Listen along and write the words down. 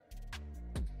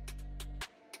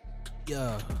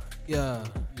Yeah.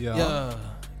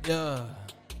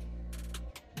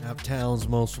 Naptown's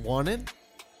most wanted.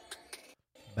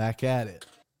 Back at it.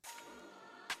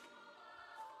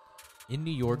 In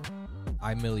New York,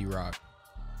 I Millie Rock.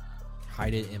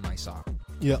 Hide it in my sock.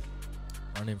 Yep.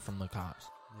 Running from the cops.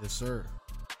 Yes, sir.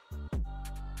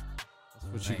 That's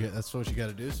what you get. That's what you got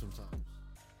to do sometimes.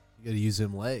 You got to use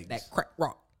them legs. That crack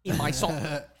rock in my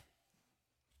sock.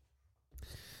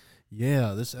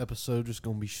 Yeah, this episode just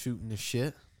gonna be shooting the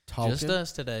shit, talking, Just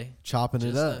us today. chopping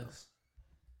it Just up. us.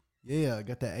 Yeah, I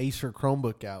got the Acer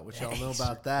Chromebook out, which y'all know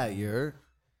about that. Y'all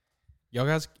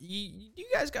guys, you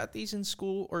guys got these in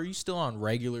school, or are you still on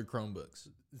regular Chromebooks?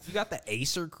 You got the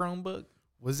Acer Chromebook?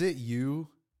 Was it you?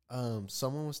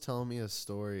 Someone was telling me a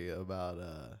story about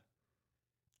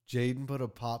Jaden put a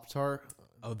Pop-Tart.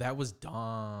 Oh, that was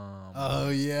Dom. Oh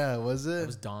yeah, was it? That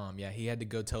was Dom. Yeah, he had to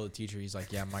go tell the teacher. He's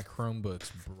like, "Yeah, my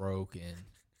Chromebook's broken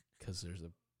because there's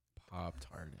a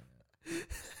Pop-Tart in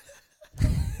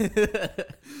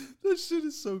it." That shit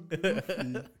is so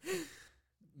goofy.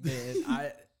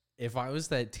 Man, if I was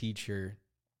that teacher,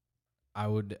 I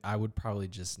would probably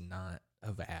just not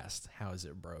have asked how is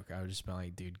it broke. I would just be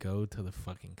like, dude, go to the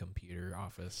fucking computer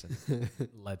office and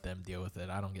let them deal with it.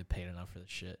 I don't get paid enough for this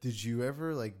shit. Did you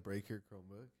ever break your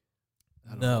Chromebook?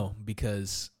 No,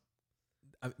 because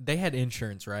they had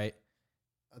insurance, right?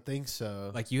 I think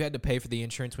so. Like you had to pay for the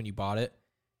insurance when you bought it.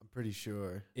 I'm pretty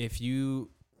sure. If it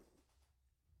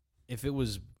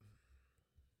was,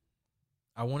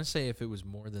 I want to say if it was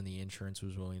more than the insurance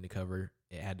was willing to cover,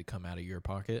 it had to come out of your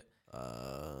pocket.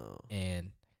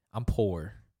 And I'm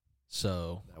poor,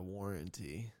 so that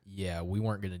warranty. Yeah, we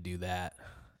weren't gonna do that.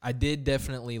 I did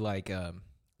definitely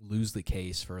lose the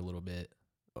case for a little bit.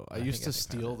 Oh, I used to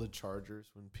steal the chargers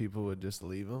when people would just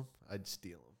leave them. I'd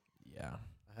steal them. Yeah,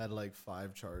 I had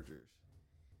 5 chargers.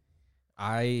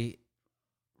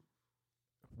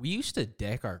 We used to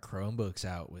deck our Chromebooks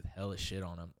out with hella shit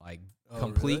on them,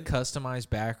 complete really? Customized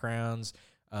backgrounds.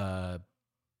 What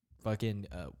are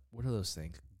those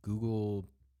things? Google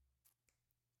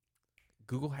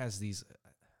has these. I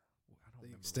don't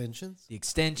remember. Extensions? The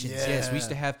extensions, yeah. Yes. We used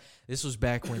to have. This was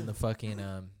back when the fucking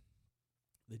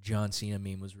the John Cena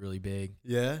meme was really big.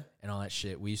 Yeah. And all that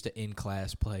shit. We used to in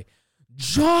class play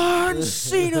John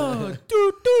Cena.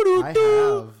 I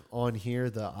have on here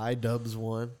the iDubbbz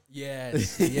one.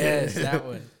 Yes, that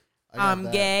one.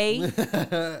 I'm gay.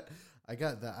 I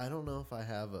got that. I don't know if I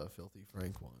have a Filthy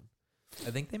Frank one.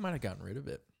 I think they might have gotten rid of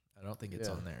it. I don't think it's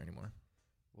on there anymore.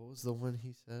 What was the one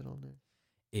he said on there?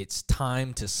 It's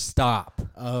time to stop.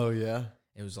 Oh yeah.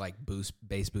 It was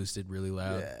bass boosted really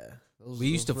loud. Yeah. We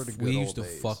used to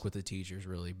fuck with the teachers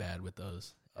really bad with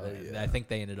those. Oh, yeah. I think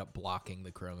they ended up blocking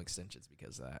the Chrome extensions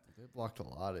because of that. They blocked a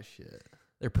lot of shit.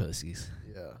 They're pussies.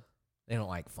 Yeah. They don't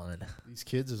like fun. These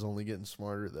kids is only getting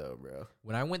smarter though, bro.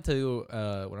 When I went to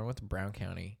Brown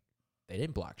County, they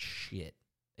didn't block shit.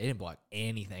 They didn't block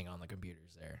anything on the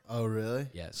computers there. Oh really?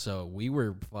 Yeah. So we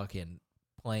were fucking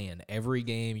playing every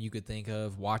game you could think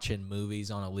of, watching movies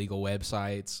on illegal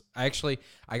websites. I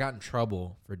got in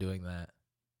trouble for doing that.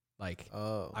 I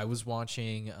was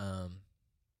watching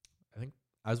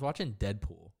I was watching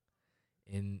Deadpool,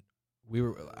 and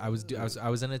I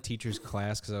was in a teacher's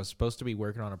class because I was supposed to be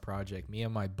working on a project. Me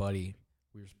and my buddy,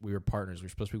 we were partners. We were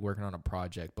supposed to be working on a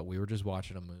project, but we were just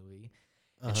watching a movie,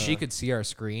 and she could see our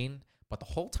screen. But the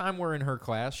whole time we're in her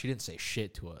class, she didn't say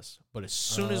shit to us. But as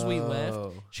soon as we left,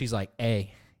 she's like,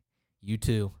 "Hey, you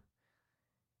two,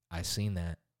 I seen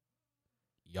that.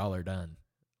 Y'all are done."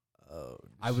 Oh,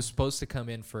 I was supposed to come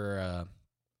in for,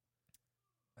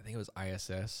 I think it was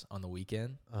ISS on the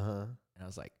weekend. And I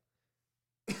was like,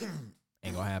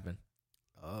 ain't gonna happen.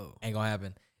 Oh. Ain't gonna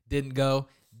happen. Didn't go.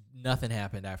 Nothing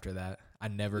happened after that. I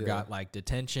never got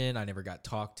detention. I never got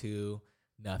talked to.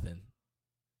 Nothing.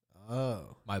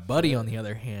 Oh. My buddy, on the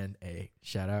other hand, hey,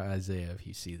 shout out Isaiah if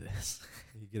you see this.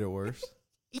 You get it worse?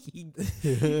 he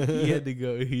had to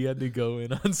go. He had to go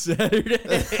in on Saturday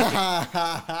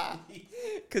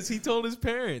because he told his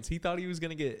parents. He thought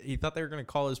he thought they were gonna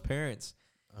call his parents.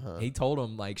 He told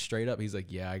them straight up. He's like,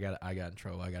 "Yeah, I got in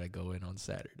trouble. I got to go in on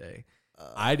Saturday."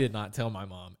 I did not tell my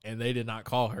mom, and they did not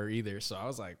call her either. So I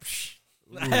was like,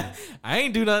 I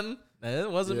ain't do nothing.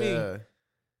 It wasn't me.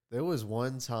 There was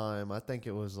one time, I think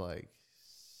it was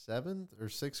 7th or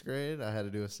 6th grade. I had to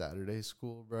do a Saturday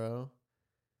school, bro.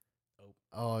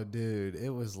 Oh, dude,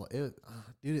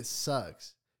 it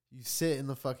sucks. You sit in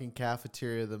the fucking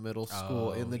cafeteria of the middle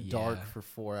school in the dark for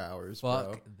 4 hours,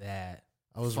 bro. Fuck that.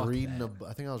 I was reading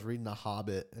I think I was reading The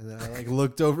Hobbit, and then I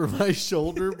looked over my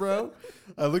shoulder, bro.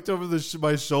 I looked over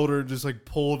my shoulder and just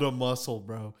pulled a muscle,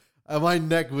 bro. And my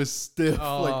neck was stiff.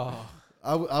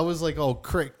 I was like all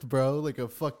cricked, bro, like a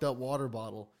fucked up water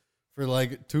bottle for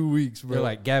like 2 weeks, bro. They're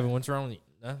like, Gavin, what's wrong with you?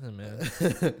 Nothing,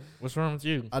 man. What's wrong with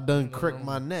you? I done cricked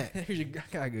my neck. I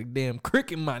got a damn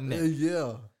crick in my neck.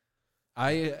 Yeah.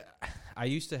 I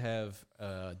used to have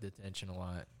detention a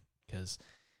lot because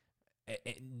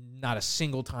not a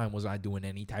single time was I doing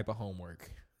any type of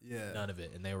homework. Yeah. None of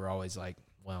it. And they were always like,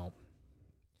 well,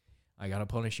 I got to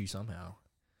punish you somehow.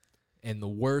 And the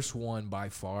worst one by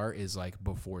far is like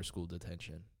before school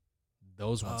detention.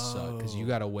 Those ones suck because you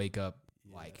got to wake up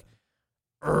like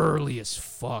early as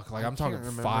fuck. Like I'm talking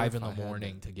 5 in the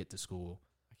morning to get to school.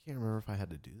 I can't remember if I had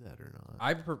to do that or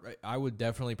not. I would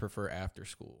definitely prefer after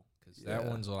school because that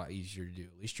one's a lot easier to do.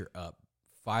 At least you're up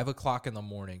 5 o'clock in the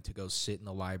morning to go sit in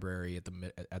the library at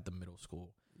the middle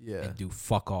school. Yeah. And do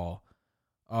fuck all.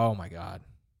 Oh my God.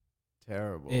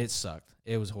 Terrible. It sucked.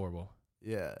 It was horrible.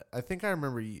 Yeah. I think I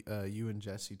remember you and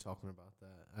Jesse talking about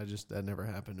that. That never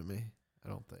happened to me. I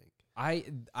don't think.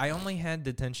 I only had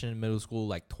detention in middle school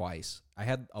like twice. I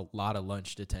had a lot of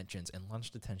lunch detentions, and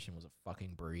lunch detention was a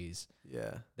fucking breeze.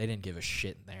 Yeah. They didn't give a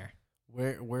shit in there.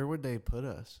 Where would they put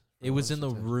us? It was in the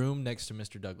room next to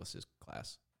Mr. Douglas's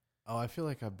class. Oh, I feel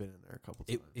like I've been in there a couple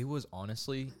times. It was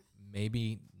honestly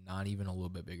maybe not even a little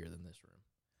bit bigger than this room.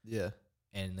 Yeah.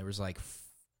 And there was like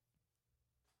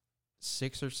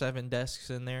 6 or 7 desks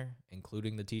in there,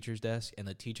 including the teacher's desk. And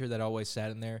the teacher that always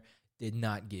sat in there did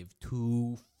not give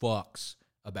 2 fucks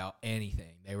about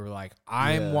anything. They were like,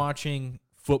 I'm watching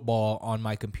football on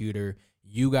my computer.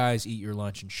 You guys eat your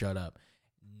lunch and shut up.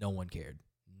 No one cared.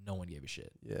 No one gave a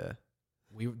shit. Yeah.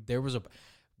 We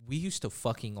used to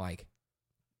fucking like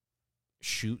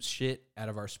shoot shit out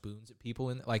of our spoons at people,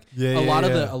 and like a lot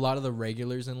of the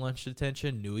regulars in lunch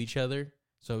detention knew each other.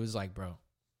 So it was like, bro, I'm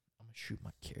gonna shoot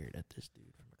my carrot at this dude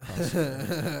from across the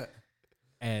room.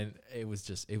 And it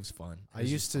was fun. I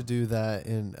used to do that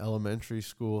in elementary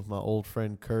school with my old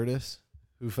friend Curtis,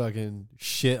 who fucking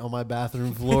shit on my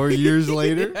bathroom floor years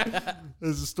later.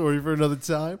 There's a story for another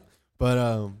time. But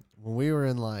when we were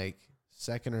in like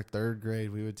 2nd or 3rd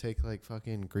grade, we would take like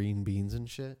fucking green beans and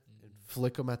shit and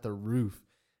flick them at the roof,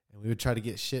 and we would try to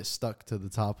get shit stuck to the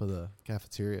top of the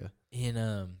cafeteria. In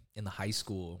the high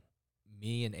school,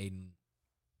 me and Aiden,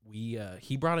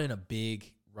 he brought in a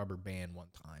big rubber band one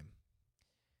time.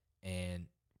 And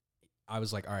I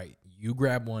was like, all right, you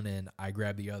grab one end, I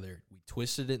grab the other. We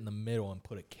twisted it in the middle and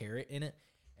put a carrot in it,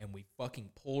 and we fucking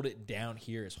pulled it down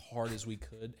here as hard as we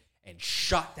could and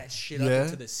shot that shit up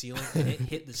into the ceiling, and it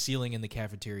hit the ceiling in the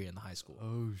cafeteria in the high school.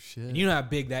 Oh, shit. And you know how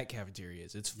big that cafeteria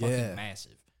is. It's fucking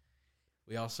massive.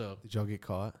 We also... Did y'all get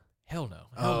caught? Hell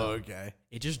no. Hell no. Okay.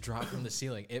 It just dropped from the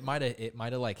ceiling. It might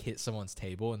have like hit someone's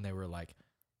table, and they were like,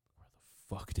 where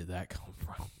the fuck did that come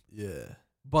from? Yeah.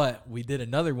 But we did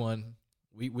another one.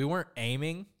 We weren't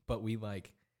aiming, but we were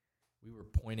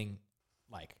pointing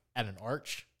like at an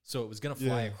arch, so it was gonna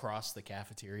fly across the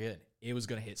cafeteria, and it was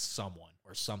gonna hit someone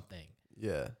or something.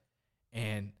 Yeah.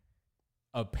 And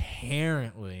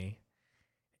apparently,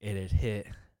 it had hit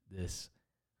this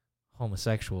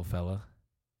homosexual fella.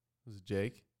 Was it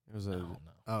Jake? It was no.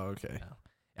 Oh, okay.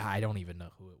 No. I don't even know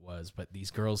who it was, but these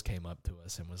girls came up to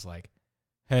us and was like,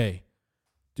 "Hey,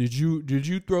 Did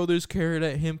you throw this carrot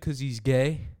at him because he's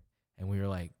gay?" And we were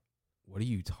like, "What are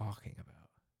you talking about?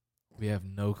 We have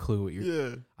no clue what you're."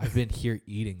 Yeah. I've been here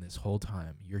eating this whole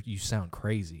time. You sound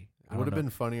crazy. It would have been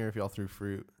funnier if y'all threw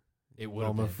fruit. It would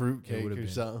have been a fruit cake or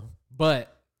something.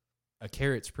 But a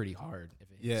carrot's pretty hard.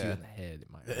 If it hits you in the head,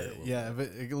 it might hurt.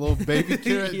 A little baby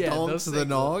carrot donks to the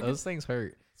nog. Those things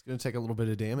hurt. It's gonna take a little bit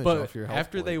of damage off your health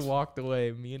after points. They walked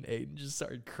away, me and Aiden just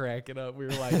started cracking up. We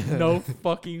were like, "No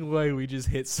fucking way, we just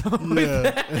hit someone with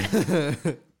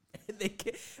that." And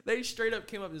they straight up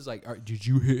came up and was like, "Did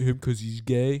you hit him because he's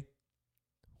gay?"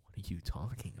 What are you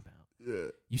talking about? Yeah,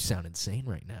 you sound insane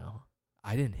right now.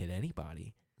 I didn't hit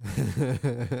anybody.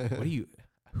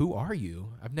 Who are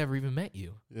you? I've never even met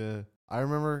you. Yeah, I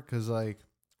remember because like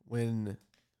when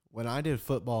I did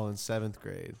football in 7th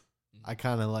grade, I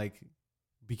kind of like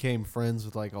became friends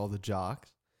with like all the jocks.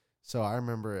 So I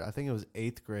remember, I think it was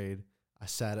 8th grade, I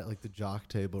sat at like the jock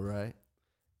table, right?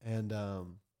 And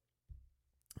do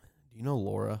you know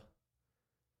Laura?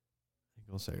 I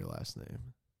think I'll say her last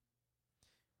name.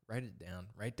 Write it down.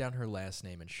 Write down her last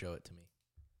name and show it to me,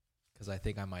 because I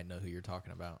think I might know who you're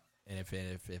talking about. And if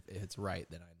it's right,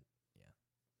 then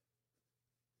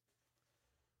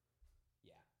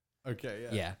Okay, yeah.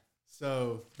 Yeah.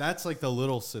 So that's like the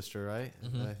little sister, right?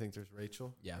 Mm-hmm. And I think there's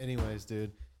Rachel. Yeah. Anyways,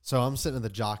 dude. So I'm sitting at the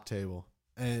jock table,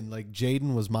 and like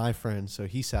Jaden was my friend, so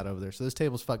he sat over there. So this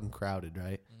table's fucking crowded,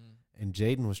 right? Mm-hmm. And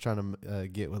Jaden was trying to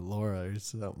get with Laura or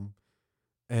something.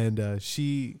 And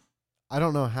I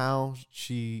don't know how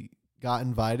she got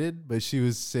invited, but she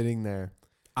was sitting there.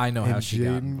 I know how she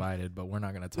got invited, but we're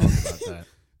not going to talk about that.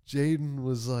 Jaden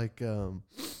was like,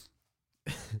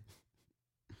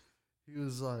 he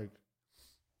was like,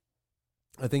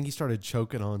 I think he started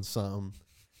choking on something.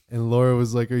 And Laura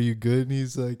was like, "Are you good?" And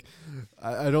he's like,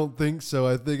 I don't think so.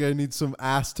 I think I need some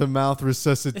ass-to-mouth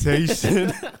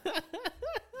resuscitation."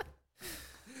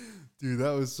 Dude,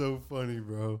 that was so funny,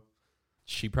 bro.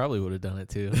 She probably would have done it,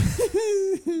 too.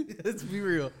 Let's be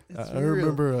real. I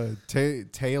remember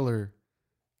Taylor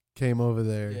came over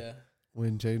there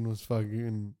when Jaden was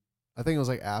fucking... I think it was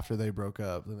like after they broke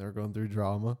up and they were going through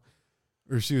drama.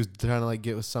 Or she was trying to like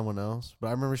get with someone else. But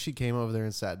I remember she came over there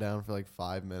and sat down for like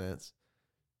 5 minutes.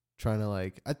 Trying to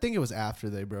like, I think it was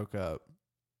after they broke up,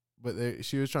 but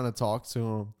she was trying to talk to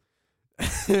him,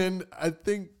 and I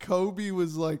think Kobe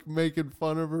was like making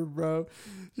fun of her, bro.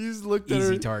 He's looked at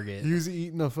her. Easy target. He was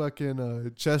eating a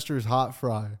fucking Chester's hot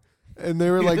fry, and they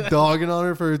were like dogging on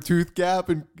her for a tooth gap,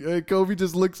 and Kobe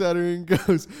just looks at her and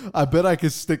goes, "I bet I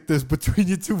could stick this between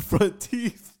your two front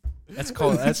teeth." That's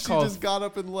called. She just got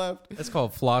up and left. That's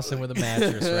called flossing with a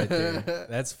mattress, right there.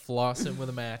 That's flossing with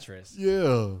a mattress.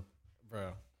 Yeah,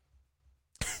 bro.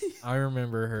 I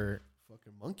remember her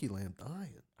fucking monkey lamb dying.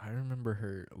 I remember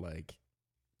her like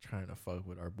trying to fuck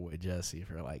with our boy Jesse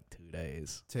for like 2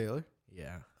 days. Taylor?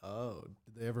 Yeah. Oh,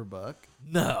 did they ever buck?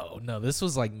 No. This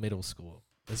was like middle school.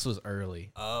 This was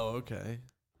early. Oh, okay.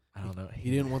 I don't know. He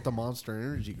didn't want the Monster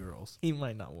Energy girls. He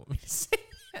might not want me to say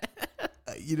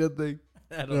that. You don't think?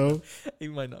 I don't know. He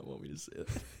might not want me to say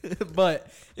that. But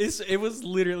it was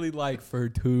literally like for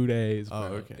 2 days, bro.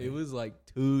 Oh, okay. It was like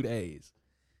 2 days.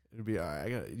 It'll be all right. I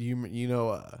got you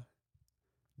know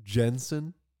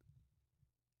Jensen.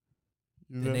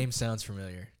 The name sounds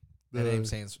familiar. The name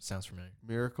sounds familiar.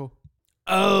 Miracle.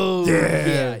 Oh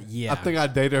yeah. I think I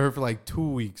dated her for like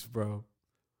 2 weeks, bro.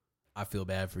 I feel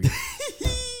bad for you.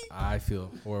 I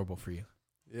feel horrible for you.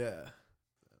 Yeah.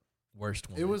 Worst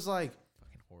one. It was like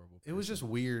fucking horrible. It was just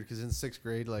weird because in 6th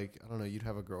grade, like I don't know, you'd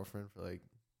have a girlfriend for like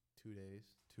 2 days,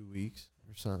 2 weeks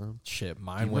or something. Shit, Do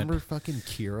mine you went. remember fucking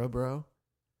Kira, bro?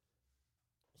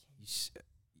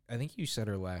 I think you said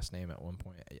her last name at one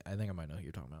point. I think I might know who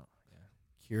you're talking about.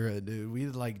 Yeah. Kira, dude. We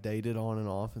like dated on and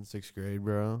off in 6th grade,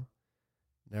 bro.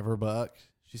 Never bucked.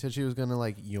 She said she was going to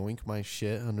like yoink my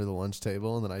shit under the lunch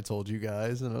table. And then I told you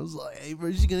guys. And I was like, "Hey,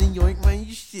 bro, she's going to yoink my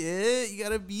shit. You got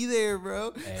to be there,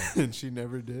 bro." Hey. And she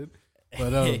never did.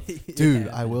 But, dude,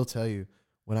 I will tell you.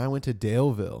 When I went to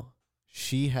Daleville,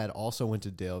 she had also went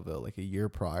to Daleville like a year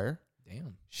prior.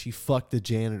 Damn. She fucked the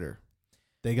janitor.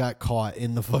 They got caught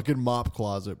in the fucking mop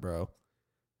closet, bro.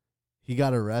 He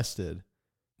got arrested.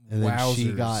 And then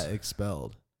she got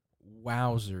expelled.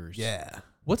 Wowzers. Yeah.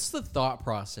 What's the thought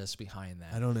process behind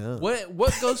that? I don't know.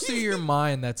 What goes through your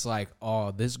mind that's like,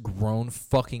 oh, this grown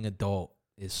fucking adult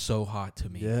is so hot to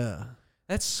me? Yeah.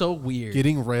 That's so weird.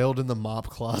 Getting railed in the mop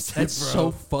closet, That's bro.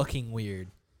 So fucking weird.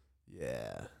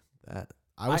 Yeah.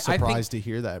 I was surprised to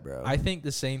hear that, bro. I think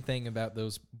the same thing about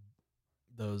those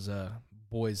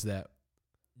boys that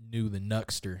knew the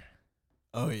Knuckster.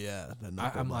 Oh, yeah. The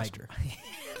Knuckle Buster.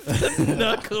 The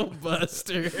Knuckle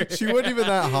Buster. She wasn't even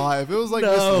that high. If it was like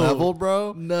this level,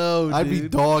 bro, no, I'd be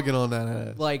dogging on that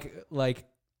ass. Like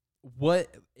what?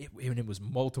 It was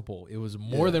multiple. It was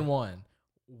more than one.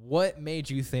 What made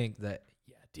you think that,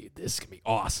 yeah, dude, this is going to be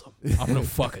awesome. I'm going to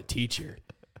fuck a teacher.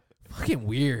 Fucking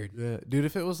weird. Yeah, dude,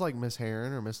 if it was like Miss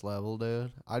Heron or Miss Level,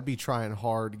 dude, I'd be trying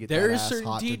hard to get that ass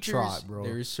hot to trot, bro.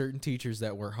 There's certain teachers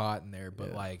that were hot in there,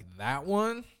 but like that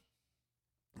one?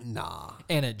 Nah.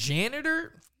 And a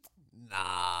janitor?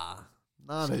 Nah.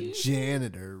 Not a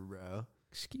janitor, bro.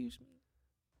 Excuse me.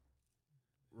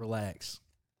 Relax.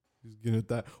 Who's good at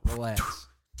that? Relax.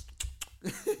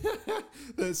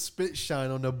 The spit shine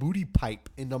on the booty pipe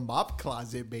in the mop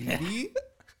closet, baby.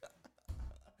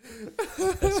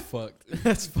 That's fucked.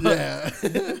 That's fucked.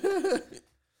 Yeah.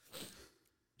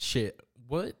 Shit.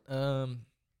 What? Kind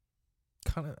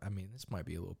of. I mean, this might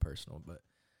be a little personal, but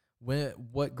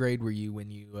what grade were you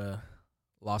when you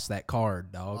lost that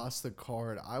card, dog? Lost the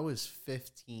card. I was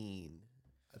 15.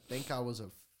 I think I was a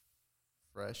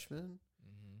freshman.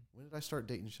 Mm-hmm. When did I start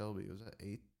dating Shelby? Was that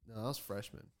 8th? No, I was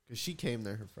freshman because she came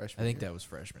there her freshman. I think year. that was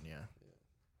freshman. Yeah.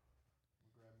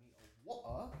 Grab me a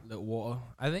water. The water.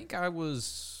 I think I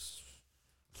was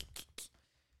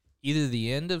either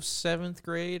the end of 7th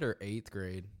grade or 8th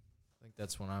grade. I think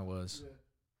that's when I was.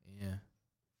 Yeah.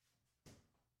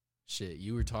 Shit,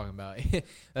 you were talking about.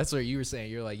 That's what you were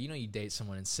saying. You're like, you date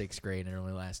someone in 6th grade and it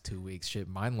only lasts 2 weeks. Shit,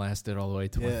 mine lasted all the way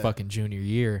to my fucking junior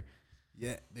year.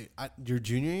 Yeah, dude, your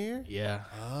junior year? Yeah.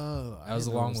 Oh, that was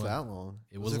a long one. That long?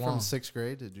 Was it long. from 6th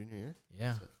grade to junior year?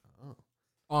 Yeah. Oh.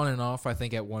 On and off. I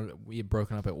think we had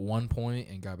broken up at one point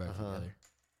and got back together.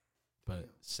 But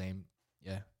same,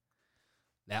 yeah.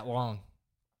 That long.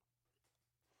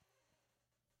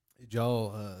 Did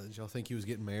y'all think he was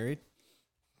getting married?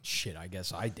 Shit, I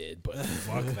guess I did, but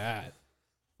fuck that.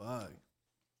 Fuck.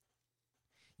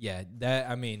 Yeah,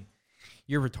 I mean,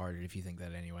 you're retarded if you think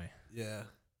that anyway. Yeah.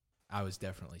 I was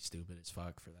definitely stupid as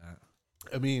fuck for that.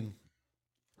 I mean,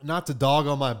 not to dog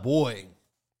on my boy,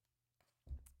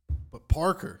 but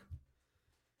Parker.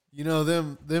 You know,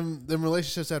 them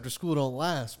relationships after school don't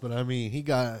last, but I mean, he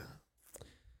got...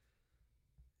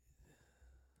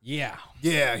 Yeah.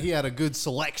 Yeah, he had a good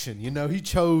selection. You know, he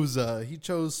chose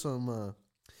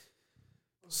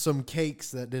some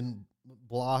cakes that didn't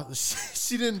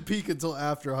she didn't peak until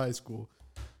after high school.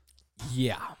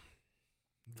 Yeah.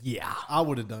 Yeah. I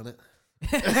would have done it.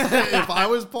 If I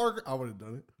was Parker, I would have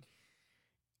done it.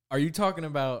 Are you talking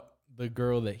about the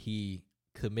girl that he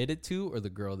committed to or the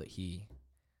girl that he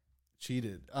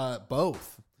cheated?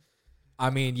 Both. I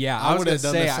mean, yeah, I would have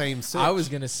done the same. I was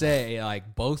gonna say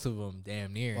like both of them,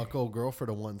 damn near. Fuck old girl for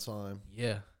the one time.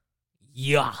 Yeah,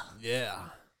 yeah, yeah.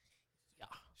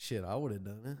 Shit, I would have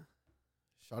done it.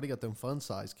 Shawty got them fun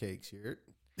size cakes here.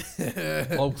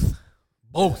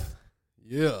 Both.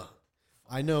 Yeah,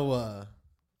 I know. I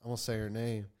won't say her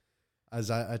name. As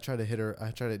I tried to hit her,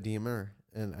 I tried to DM her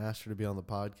and asked her to be on the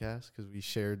podcast because we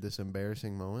shared this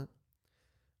embarrassing moment.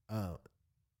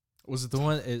 Was it the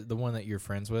one that you're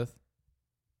friends with?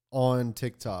 On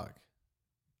TikTok.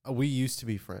 We used to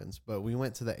be friends, but we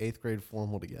went to the 8th grade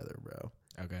formal together, bro.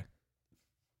 Okay.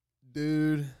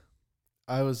 Dude,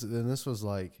 this was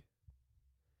like,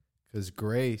 because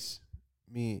Grace,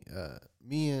 me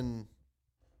and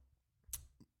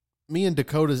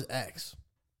Dakota's ex,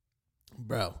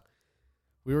 bro,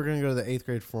 we were going to go to the 8th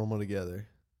grade formal together,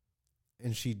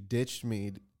 and she ditched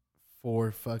me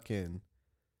for fucking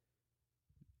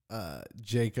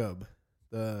Jacob,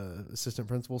 the assistant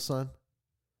principal's son.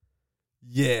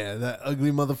 Yeah, that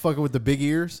ugly motherfucker with the big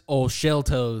ears. Oh, shell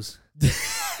toes.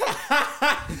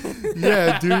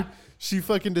 Yeah, dude. She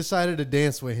fucking decided to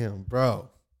dance with him, bro.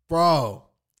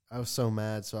 I was so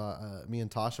mad. So me and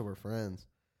Tasha were friends.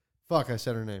 Fuck, I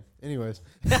said her name. Anyways.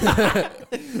 Me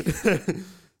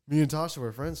and Tasha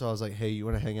were friends, so I was like, hey, you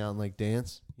want to hang out and like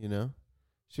dance? You know?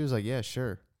 She was like, yeah,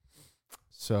 sure.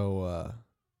 So,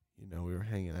 we were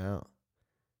hanging out.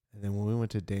 And then when we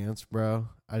went to dance, bro,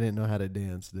 I didn't know how to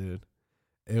dance, dude.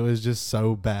 It was just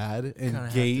so bad.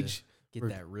 And Gage... Get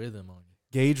that rhythm on you.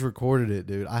 Gage recorded it,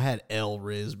 dude. I had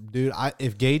Riz, dude. I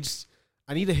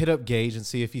need to hit up Gage and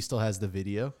see if he still has the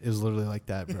video. It was literally like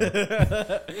that, bro.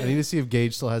 I need to see if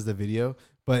Gage still has the video.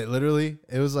 But literally,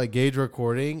 it was like Gage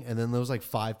recording, and then there was like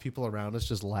 5 people around us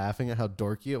just laughing at how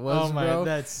dorky it was. Oh my, bro.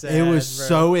 That's sad. It was bro.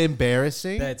 So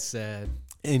embarrassing. That's sad.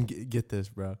 And get this,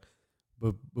 bro.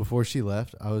 But before she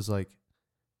left, I was like,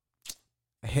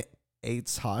 "Hey,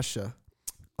 Tasha,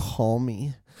 call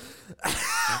me."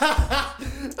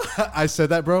 I said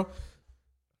that, bro.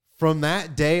 From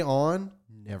that day on,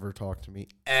 never talked to me.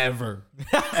 Ever.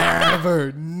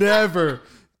 Ever. Never.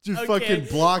 Just fucking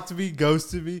blocked me,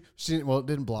 ghosted me. She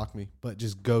didn't block me, but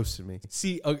just ghosted me.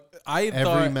 See,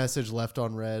 every message left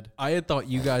on read. I had thought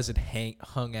you guys had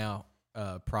hung out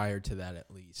prior to that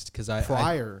at least.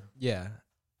 Yeah.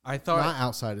 I thought. Not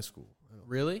outside of school.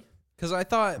 Really? Because I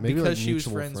thought maybe because like she was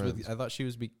friends with, I thought she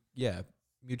was,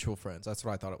 mutual friends. That's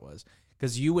what I thought it was.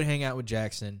 Because you would hang out with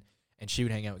Jackson and she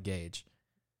would hang out with Gage.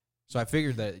 So I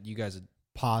figured that you guys would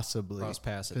possibly cross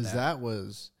paths.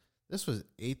 Because this was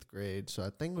 8th grade, so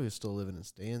I think we were still living in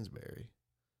Stansbury.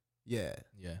 Yeah.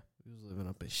 Yeah. We was living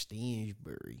up in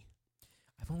Stansbury.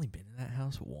 I've only been in that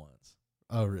house once.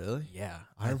 Oh, really? Yeah.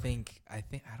 I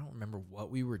don't remember what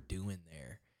we were doing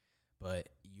there, but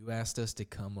you asked us to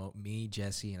come up, me,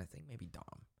 Jesse, and I think maybe Dom.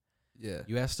 Yeah.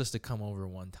 You asked us to come over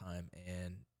one time,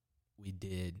 and we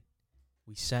did.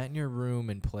 We sat in your room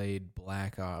and played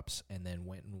Black Ops and then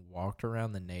went and walked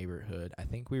around the neighborhood. I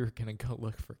think we were going to go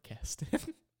look for Keston.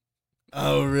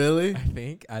 Oh, really? I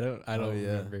think. I don't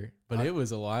remember. But it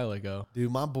was a while ago.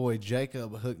 Dude, my boy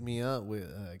Jacob hooked me up with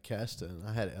Keston.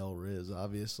 I had Riz,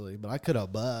 obviously, but I could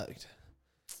have bucked.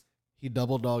 He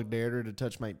double dog dared her to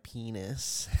touch my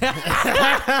penis.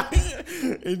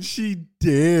 And she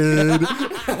did.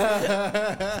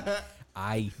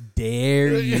 I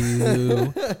dare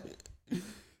you.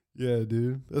 Yeah,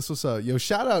 dude. That's what's up. Yo,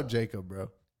 shout out Jacob,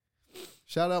 bro.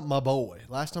 Shout out my boy.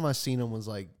 Last time I seen him was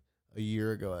like a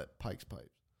year ago at Pike's Pipe.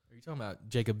 Are you talking about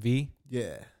Jacob V?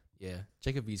 Yeah. Yeah,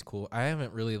 Jacob V's cool. I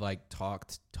haven't really like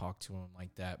talked to him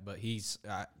like that, but he's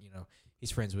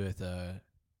he's friends with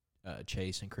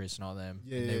Chase and Chris and all them.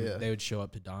 Yeah, And they would show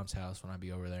up to Dom's house when I'd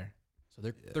be over there. So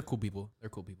they're cool people. They're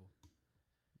cool people.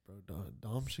 Bro,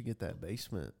 Dom should get that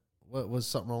basement. What was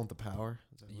something wrong with the power?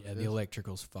 Yeah, the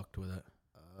electrical's fucked with it.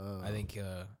 I think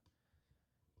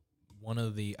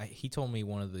he told me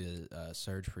one of the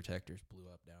surge protectors blew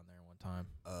up down there one time.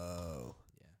 Oh.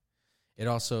 Yeah. It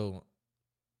also,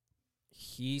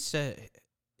 he said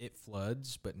it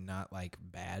floods, but not like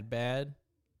bad.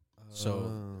 So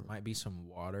there might be some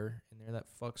water in there that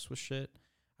fucks with shit.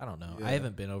 I don't know. Yeah. I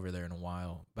haven't been over there in a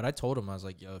while. But I told him, I was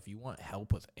like, yo, if you want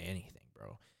help with anything,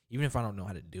 bro, even if I don't know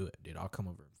how to do it, dude, I'll come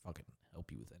over and fucking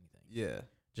help you with anything. Yeah.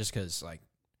 Just because, like,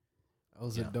 that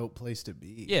was a dope place to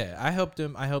be. Yeah, I helped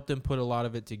him put a lot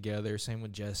of it together. Same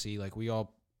with Jesse. Like, we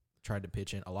all tried to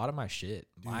pitch in. A lot of my shit,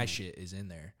 shit is in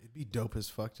there. It'd be dope as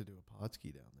fuck to do a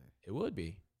podski down there. It would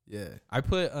be. Yeah. I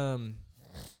put one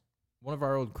of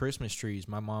our old Christmas trees.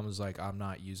 My mom was like, I'm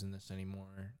not using this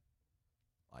anymore.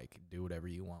 Like, do whatever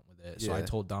you want with it. So I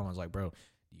told Dom, I was like, bro,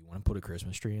 do you want to put a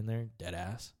Christmas tree in there? Dead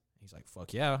ass. He's like,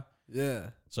 fuck yeah. Yeah.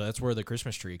 So that's where the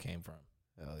Christmas tree came from.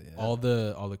 Hell yeah. All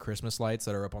the Christmas lights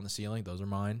that are up on the ceiling, those are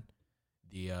mine.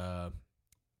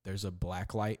 There's a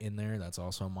black light in there, that's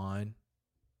also mine.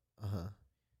 I'm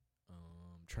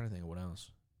trying to think of what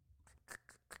else.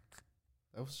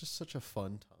 That was just such a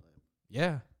fun time.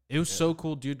 Yeah. It was so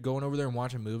cool, dude, going over there and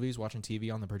watching movies, watching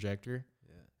TV on the projector.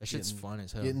 Yeah. That shit's fun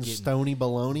as hell. Getting stony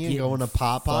bologna and going to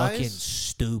Popeyes. Fucking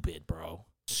stupid, bro.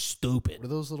 Stupid. What are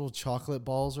those little chocolate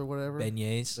balls or whatever?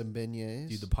 Beignets. The beignets.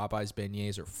 Dude, the Popeyes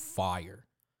beignets are fire.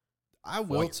 I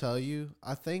will tell you,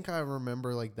 I think I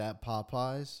remember like that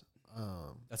Popeyes.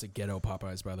 That's a ghetto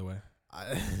Popeyes, by the way.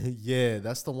 Yeah,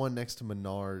 that's the one next to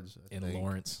Menards. I in think.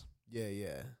 Lawrence. Yeah,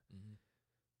 yeah.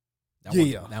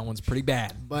 That one's pretty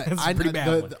bad. But I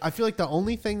feel like the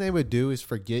only thing they would do is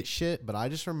forget shit. But I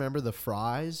just remember the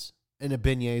fries and the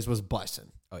beignets was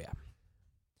bussin'. Oh yeah,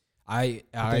 they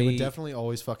would definitely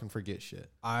always fucking forget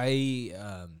shit. Next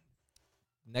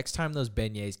time those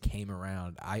beignets came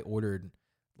around, I ordered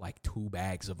like 2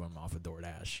 bags of them off of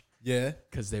DoorDash. Yeah,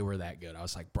 because they were that good. I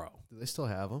was like, bro, do they still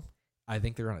have them? I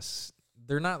think they're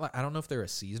they're not like, I don't know if they're a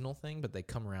seasonal thing, but they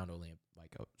come around only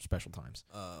like special times.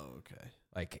 Oh, okay.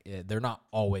 Like, they're not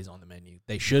always on the menu.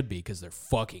 They should be because they're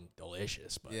fucking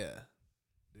delicious. But yeah.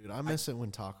 Dude, I miss it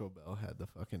when Taco Bell had the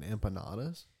fucking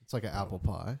empanadas. It's like an apple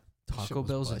pie. Taco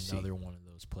Bell's another one of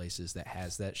those places that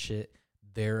has that shit.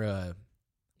 They're,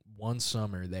 one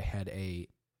summer, they had a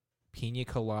Pina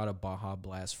Colada Baja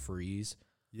Blast Freeze.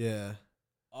 Yeah.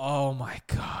 Oh, my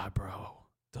God, bro.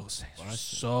 Those things are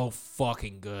so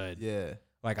fucking good. Yeah.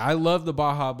 Like, I love the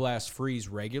Baja Blast Freeze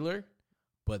regular,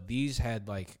 but these had,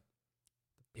 like,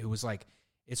 it was like,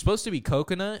 it's supposed to be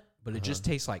coconut, but it just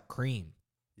tastes like cream.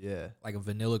 Yeah. Like a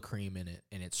vanilla cream in it,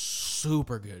 and it's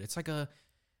super good. It's like the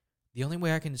only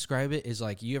way I can describe it is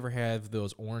like, you ever have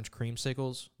those orange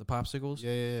creamsicles, the popsicles?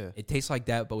 Yeah. It tastes like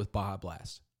that, but with Baja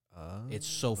Blast. It's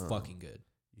so fucking good.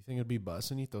 You think it'd be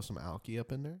bussin'? You throw some alky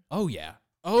up in there? Oh, yeah.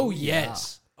 Oh,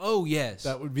 yes. Yeah. Oh, yes.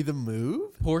 That would be the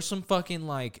move? Pour some fucking,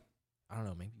 like, I don't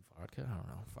know, maybe vodka? I don't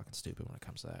know. I'm fucking stupid when it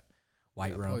comes to that.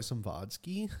 White rum. Probably some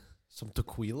vodski? Some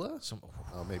tequila?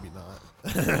 Oh, maybe not.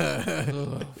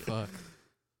 Oh, fuck.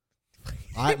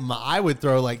 I would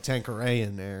throw like Tanqueray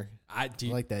in there. I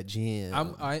like that gin.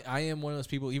 I am one of those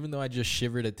people, even though I just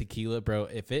shivered at tequila, bro,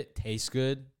 if it tastes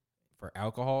good for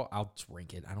alcohol, I'll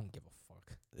drink it. I don't give a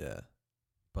fuck. Yeah.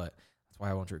 But that's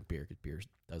why I won't drink beer, because beer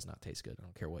does not taste good. I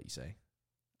don't care what you say.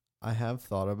 I have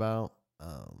thought about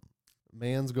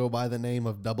mans go by the name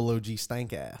of Double OG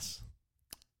Stank Ass.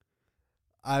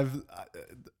 I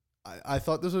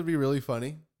thought this would be really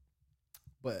funny,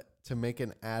 but to make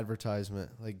an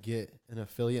advertisement, like get an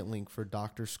affiliate link for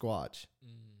Dr. Squatch,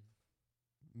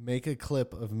 make a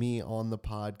clip of me on the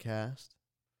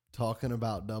talking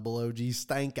about Double OG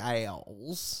Stank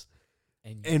Owls,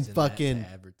 and fucking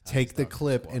take the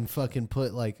clip and fucking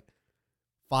put like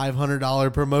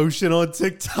 $500 promotion on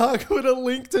TikTok with a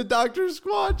link to Dr.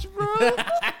 Squatch, bro.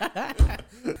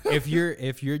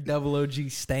 if you're Double OG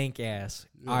Stank Ass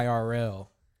IRL,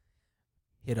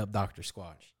 hit up Dr.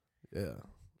 Squatch. Yeah,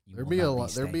 there'd be a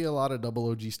lot of Double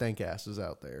OG Stank Asses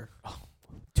out there. Oh,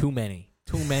 too many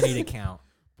to count.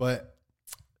 But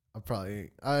I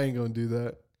ain't gonna do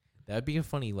that. That'd be a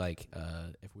funny, like,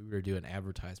 if we were to do an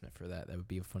advertisement for that would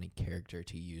be a funny character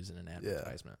to use in an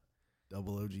advertisement. Yeah.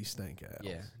 Double OG Stank Ass.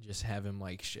 Yeah, just have him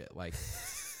like shit, like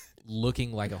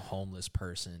looking like a homeless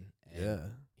person.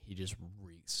 And he just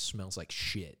smells like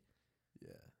shit. Yeah.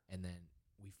 And then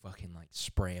we fucking like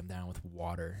spray him down with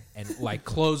water and like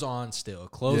clothes on still,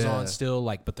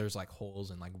 like, but there's like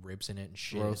holes and like rips in it and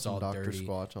shit. Throw it's all Dr. dirty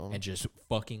Squatch on him. and just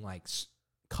fucking like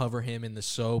cover him in the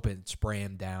soap and spray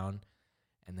him down.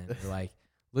 And then they're like,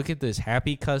 look at this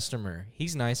happy customer.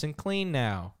 He's nice and clean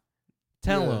now.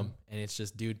 Tell him. And it's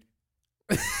just, dude.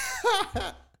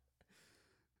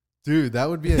 Dude, that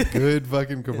would be a good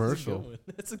fucking commercial.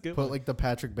 That's a good Put one. like the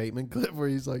Patrick Bateman clip where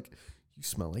he's like, you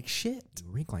smell like shit.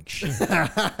 You reek like shit.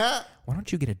 Why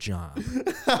don't you get a job?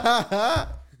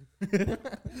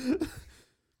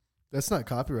 That's not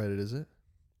copyrighted, is it?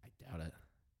 I doubt it.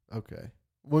 Okay.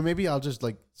 Well, maybe I'll just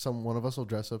like one of us will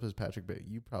dress up as Patrick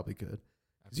Bateman. You probably could.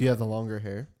 Because you have the longer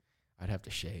hair. I'd have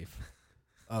to shave.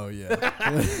 Oh,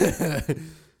 yeah.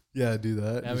 Yeah, do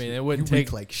that. I mean, it wouldn't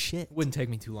take like shit. It wouldn't take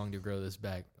me too long to grow this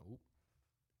back. Ooh,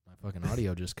 my fucking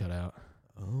audio just cut out.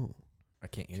 Oh. I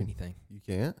can't hear anything. You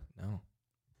can't? No.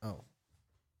 Oh.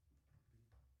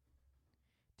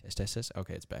 Test.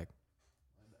 Okay, it's back.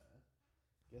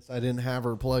 Guess I didn't have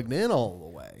her plugged in all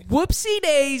the way. Whoopsie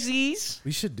daisies.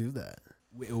 We should do that.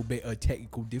 It will be a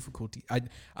technical difficulty.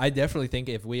 I definitely think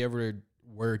if we ever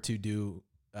were to do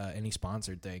any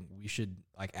sponsored thing, we should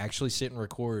like actually sit and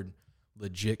record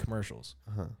legit commercials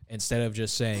instead of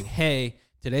just saying, "Hey,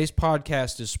 today's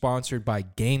podcast is sponsored by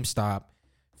GameStop,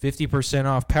 50%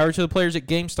 off. Power to the players at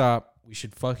GameStop." We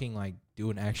should fucking like do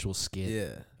an actual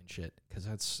skit, and shit, because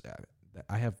that's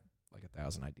I have like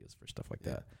 1,000 ideas for stuff like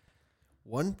that.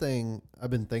 One thing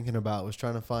I've been thinking about was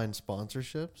trying to find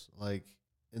sponsorships like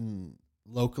in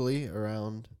locally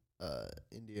around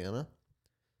Indiana,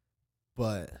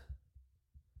 but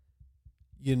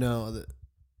you know,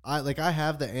 I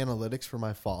have the analytics for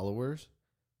my followers,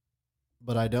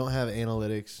 but I don't have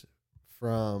analytics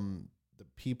from the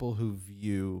people who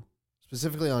view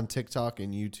specifically on TikTok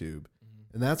and YouTube,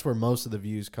 and that's where most of the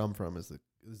views come from is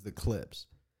the clips.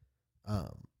 I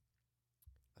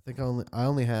think I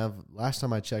only have, last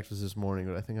time I checked was this morning,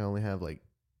 but I think I only have like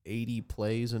 80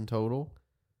 plays in total.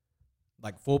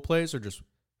 Like full plays or just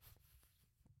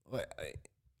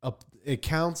it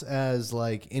counts as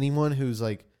like anyone who's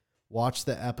like watched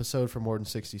the episode for more than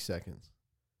 60 seconds.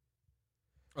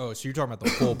 Oh, so you're talking about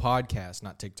the full podcast,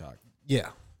 not TikTok. Yeah.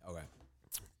 Okay.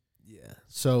 Yeah.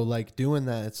 So like doing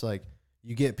that, it's like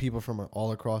you get people from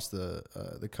all across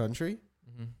the country.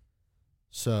 Mm-hmm.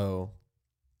 So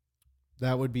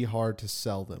that would be hard to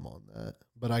sell them on that.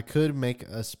 But I could make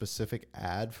a specific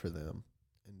ad for them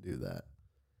and do that.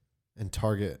 And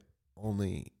target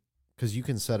only, because you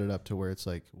can set it up to where it's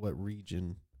like what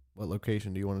region, what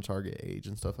location do you want to target, age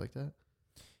and stuff like that.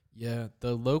 Yeah,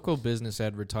 the local business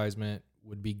advertisement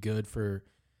would be good for,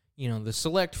 the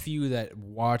select few that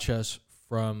watch us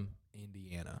from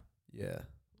Indiana. Yeah.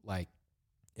 Like,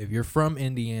 if you're from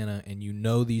Indiana and you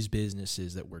know these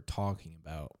businesses that we're talking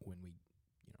about when we,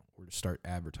 were to start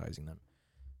advertising them,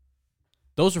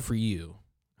 those are for you,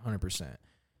 100%.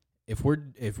 If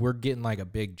we're getting like a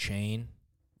big chain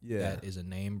that is a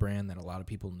name brand that a lot of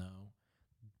people know,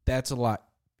 that's a lot.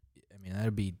 I mean,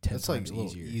 that'd be 10 that's times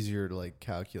like easier to like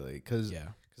calculate. Because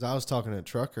I was talking to a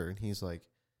trucker and he's like,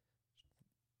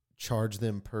 charge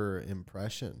them per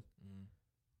impression.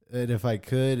 And if I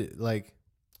could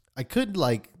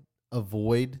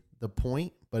avoid the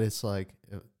point, but it's like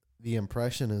the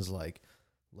impression is like,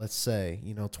 let's say,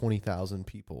 20,000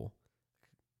 people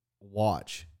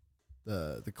watch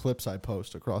the clips I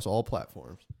post across all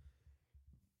platforms.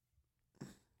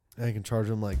 And I can charge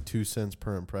them like 2 cents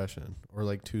per impression or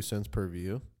like 2 cents per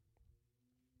view.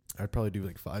 I'd probably do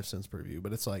like 5 cents per view,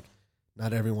 but it's like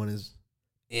not everyone is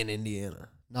in Indiana.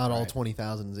 Not all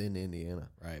 20,000 is in Indiana.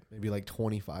 Right. Maybe like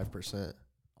 25%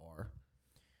 are.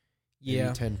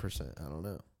 Yeah. Maybe 10%. I don't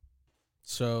know.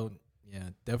 So, yeah,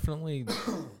 definitely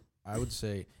I would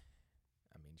say,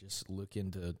 just look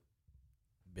into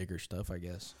bigger stuff, I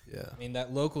guess. Yeah. I mean,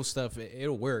 that local stuff,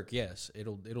 it'll work, yes.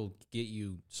 It'll get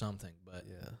you something, but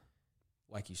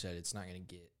like you said, it's not going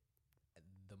to get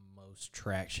the most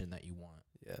traction that you want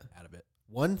out of it.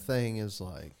 One thing is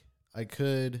like I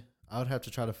would have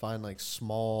to try to find like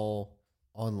small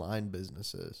online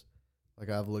businesses. Like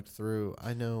I've looked through,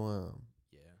 I know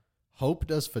Hope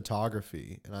does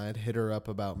photography, and I had hit her up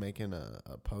about making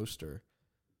a poster,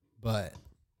 but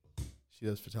she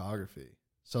does photography.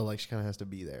 So like she kind of has to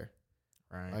be there.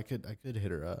 Right. I could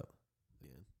hit her up.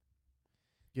 Yeah.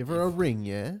 Give her a ring,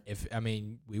 yeah.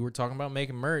 We were talking about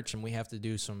making merch, and we have to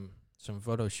do some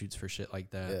photo shoots for shit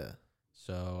like that. Yeah.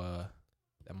 So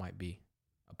that might be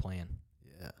a plan.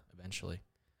 Yeah. Eventually,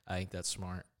 I think that's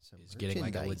smart. Is getting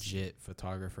like a legit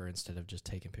photographer instead of just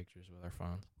taking pictures with our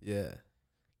phones. Yeah.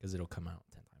 Because it'll come out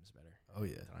 10 times better. Oh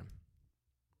yeah.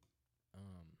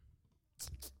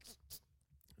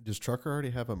 Does Trucker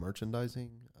already have a merchandising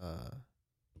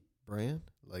brand?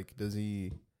 Like, does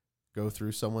he go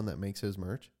through someone that makes his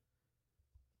merch?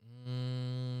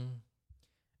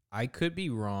 I could be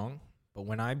wrong, but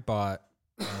when I bought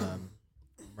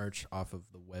merch off of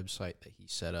the website that he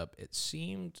set up, it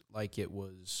seemed like it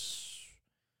was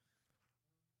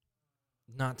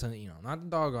not to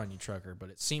dog on you, Trucker, but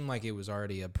it seemed like it was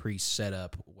already a pre-set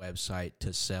up website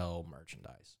to sell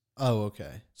merchandise. Oh,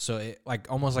 okay. So it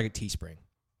like almost like a Teespring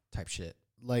type shit.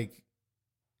 Like,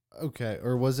 okay,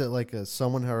 or was it like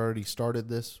someone had already started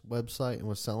this website and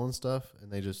was selling stuff,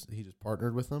 and he just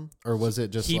partnered with them, or was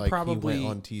it just he went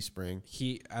on Teespring?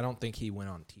 I don't think he went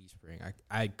on Teespring.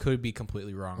 I could be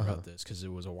completely wrong about this because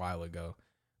it was a while ago,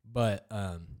 but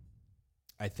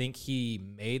I think he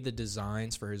made the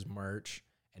designs for his merch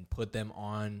and put them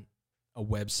on a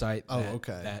website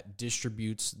that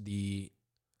distributes the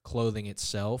clothing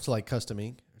itself. So like custom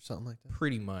ink or something like that?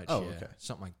 Pretty much, yeah. Okay.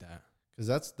 Something like that.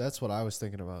 Because that's what I was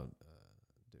thinking about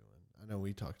doing. I know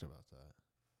we talked about that.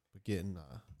 But getting,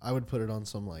 I would put it on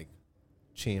some like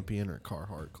Champion or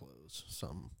Carhartt clothes.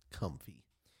 Something comfy.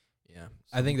 Yeah.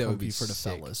 I think that would be for the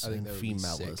sick. fellas and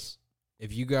females.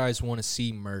 If you guys want to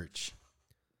see merch,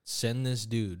 send this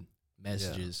dude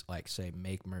messages like say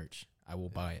make merch. I will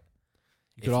buy it.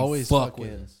 You could always fuck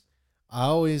with us.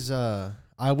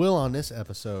 I will on this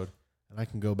episode, and I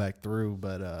can go back through,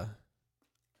 but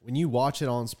when you watch it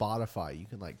on Spotify, you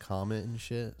can like comment and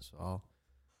shit. So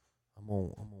I'm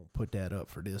gonna put that up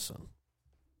for this one.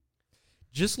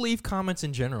 Just leave comments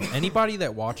in general. Anybody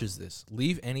that watches this,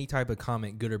 leave any type of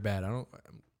comment, good or bad.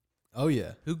 Oh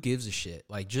yeah. Who gives a shit?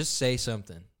 Like, just say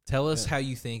something. Tell us how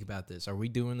you think about this. Are we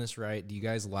doing this right? Do you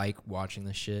guys like watching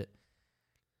this shit?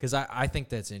 Because I think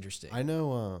that's interesting. I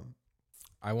know.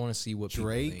 I want to see what people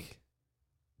think.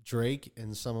 Drake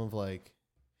and some of like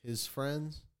his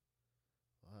friends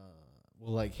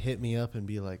will like hit me up and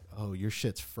be like, "Oh, your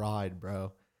shit's fried,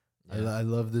 bro. Yeah. I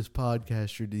love this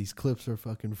podcast. These clips are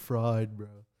fucking fried, bro."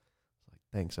 Like,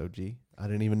 thanks, OG. I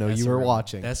didn't even know you were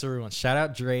watching. That's a real one. Shout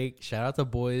out Drake. Shout out the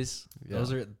boys. Yeah.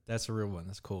 That's a real one.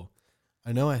 That's cool.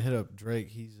 I know I hit up Drake.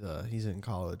 He's in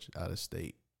college out of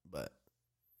state, but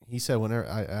he said whenever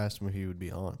I asked him if he would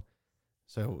be on.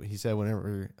 So he said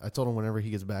I told him whenever he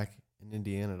gets back in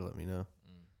Indiana to let me know.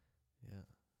 Yeah.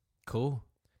 Cool.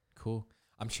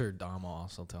 I'm sure Dom will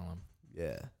also tell him.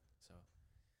 Yeah. So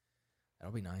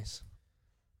that'll be nice.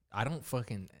 I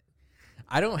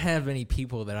don't have any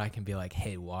people that I can be like,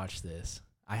 hey, watch this.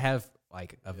 I have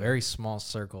like a very small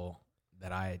circle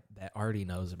that already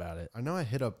knows about it. I know I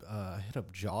hit up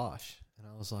Josh and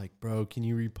I was like, bro, can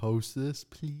you repost this,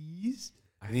 please?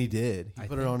 And he did. He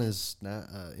put it on his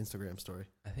Instagram story.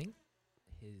 I think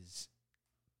his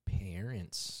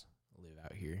parents live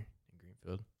out here in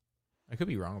Greenfield. I could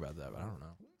be wrong about that, but I don't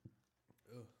know.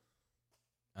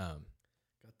 Got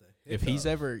the if he's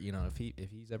ever, if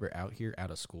he's ever out here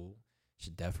out of school,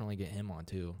 should definitely get him on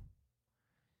too.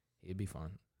 It'd be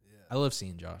fun. Yeah. I love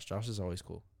seeing Josh. Josh is always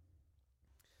cool.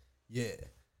 Yeah.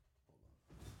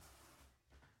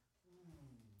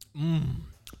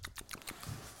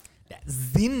 That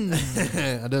zin.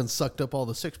 I done sucked up all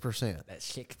the 6%. That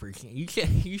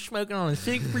 6%. You smoking on a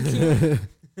 6%?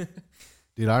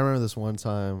 Dude, I remember this one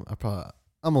time.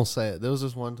 I'm gonna say it. There was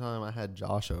this one time I had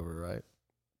Josh over, right?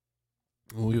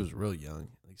 When we was real young,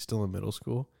 like still in middle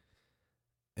school,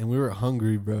 and we were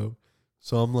hungry, bro.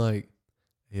 So I'm like,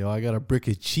 yo, I got a brick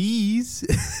of cheese.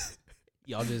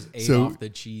 Y'all just ate off the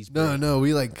cheese brick. No,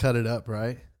 we like cut it up,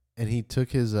 right? And he took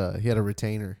his he had a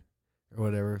retainer or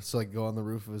whatever, so like go on the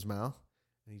roof of his mouth,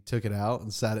 and he took it out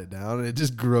and sat it down, and it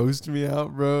just grossed me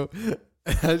out, bro.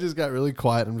 I just got really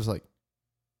quiet. I'm just like,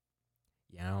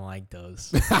 yeah, I don't like those.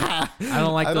 I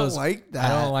don't like those. Like that.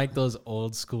 I don't like those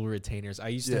old school retainers. I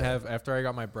used to have, after I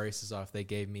got my braces off, they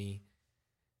gave me,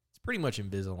 it's pretty much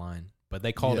Invisalign, but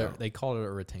they called it a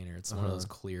retainer. It's one of those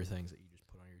clear things that you just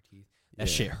put on your teeth. That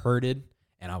shit hurted,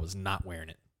 and I was not wearing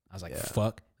it. I was like,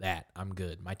 fuck that. I'm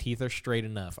good. My teeth are straight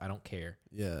enough. I don't care.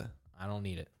 Yeah. I don't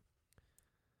need it.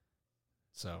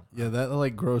 So. Yeah, that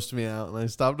like grossed me out, and I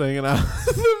stopped hanging out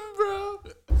with them, bro.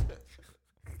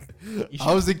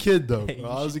 I was a kid, though. Bro.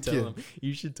 I was a kid.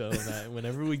 You should tell him that.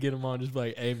 Whenever we get him on, just be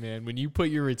like, hey, man, when you put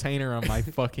your retainer on my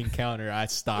fucking counter, I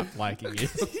stopped liking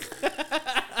it.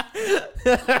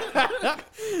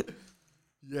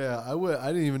 Yeah, I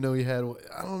didn't even know he had.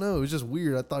 I don't know. It was just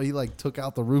weird. I thought he like took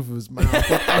out the roof of his mouth. I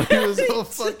thought he was a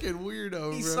fucking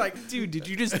weirdo. He's bro. like, dude, did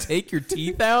you just take your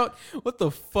teeth out? What the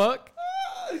fuck?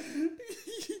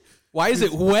 Why is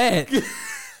it wet?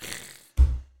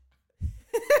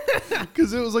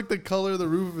 Because it was like the color of the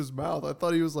roof of his mouth. I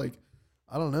thought he was like,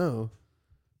 I don't know.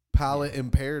 palate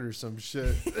impaired or some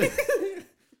shit.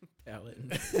 Palate.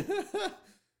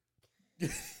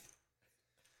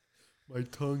 My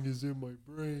tongue is in my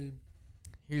brain.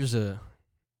 Here's an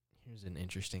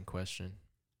interesting question.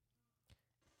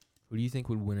 Who do you think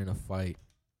would win in a fight?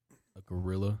 A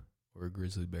gorilla or a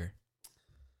grizzly bear?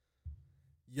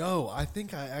 Yo, I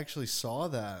think I actually saw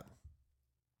that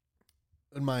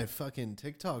in my fucking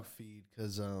TikTok feed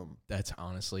because That's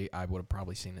honestly, I would have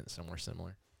probably seen it somewhere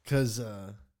similar. hold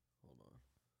on.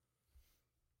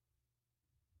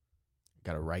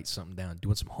 Got to write something down.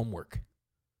 Doing some homework.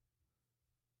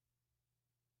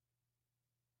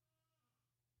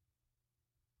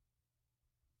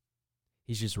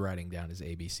 He's just writing down his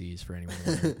ABCs for anyone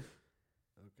wondering. Okay,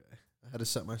 I had to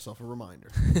set myself a reminder.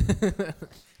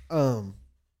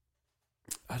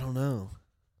 I don't know.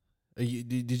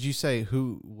 Did you say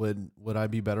who would I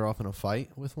be better off in a fight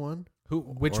with one?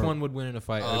 Which one would win in a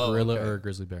fight? A gorilla or a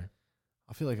grizzly bear?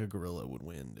 I feel like a gorilla would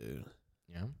win, dude.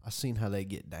 Yeah. I've seen how they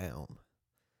get down.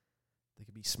 They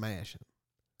could be smashing.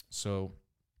 So,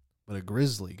 but a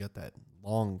grizzly got that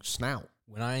long snout.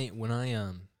 when I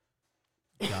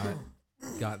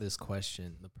got this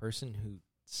question, the person who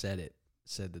said it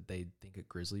said that they think a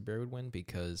grizzly bear would win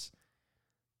because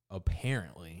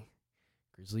apparently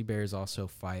grizzly bears also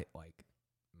fight like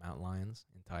mountain lions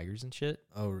and tigers and shit.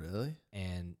 Oh, really?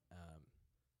 And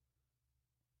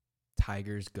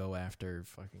tigers go after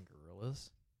fucking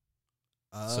gorillas.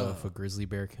 So if a grizzly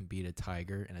bear can beat a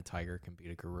tiger and a tiger can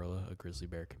beat a gorilla, a grizzly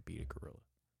bear can beat a gorilla.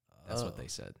 That's what they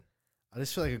said. I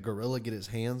just feel like a gorilla get his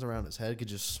hands around his head could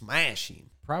just smash him.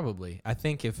 Probably. I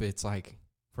think if it's like,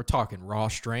 if we're talking raw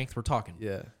strength, we're talking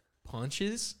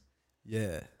punches.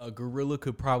 Yeah. A gorilla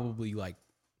could probably like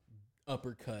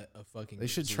uppercut a fucking. They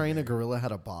should grizzly train bear. a gorilla how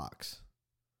to box.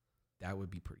 That would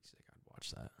be pretty sick. I'd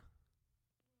watch that.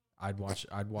 I'd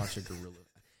watch a gorilla.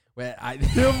 Well,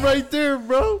 Him right there,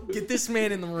 bro. Get this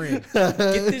man in the ring. Get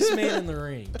this man in the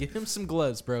ring. Get him some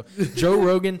gloves, bro. Joe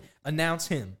Rogan, announce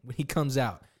him when he comes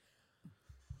out.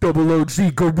 Double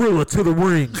OG gorilla to the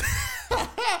ring.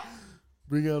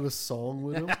 Bring out a song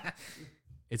with him.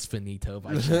 It's Finito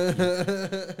by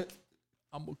Chucky.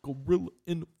 I'm a gorilla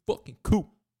in the fucking coop.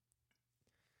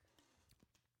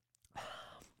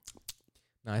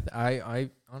 No, I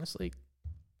honestly,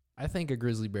 I think a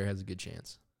grizzly bear has a good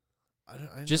chance.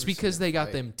 I Just because they got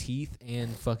fight. them teeth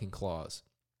and fucking claws.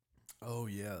 Oh,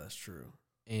 yeah, that's true.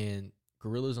 And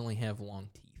gorillas only have long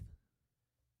teeth.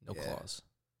 No claws.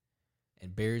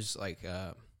 And bears, like,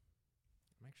 I'm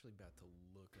actually about to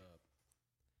look up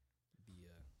the,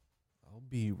 I'll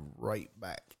be right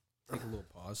back. take a little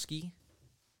pause ski.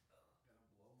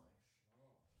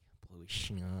 Blow his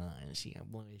schnoz. Yeah,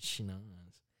 blow his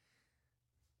schnoz.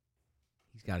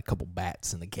 He's got a couple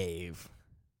bats in the cave.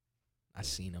 I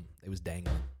seen them. They was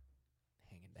dangling,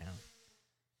 hanging down.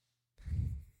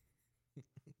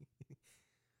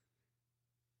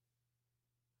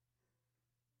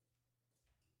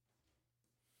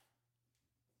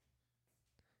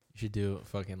 You should do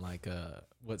fucking like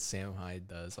what Sam Hyde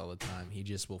does all the time. He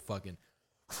just will fucking.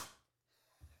 That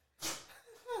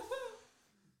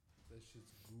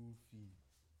shit's goofy.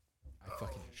 I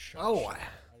fucking shot. Oh, shit.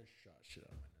 I just shot shit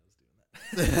out of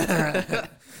my nose doing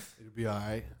that. It'll be all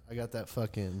right. I got that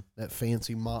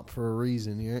fancy mop for a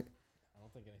reason here. I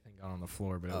don't think anything got on the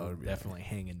floor, but it was it'd be definitely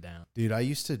hanging down. Dude, I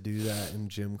used to do that in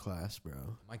gym class, bro.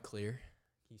 Am I clear?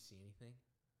 Can you see anything?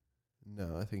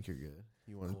 No, I think you're good.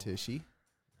 You want Cool. a tissue? No,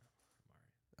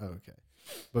 Oh, okay.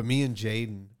 But me and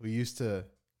Jaden, we used to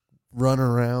run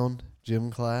around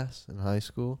gym class in high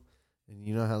school. And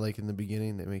you know how, like, in the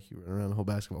beginning, they make you run around the whole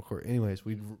basketball court. Anyways,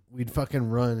 we'd fucking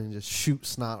run and just shoot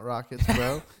snot rockets,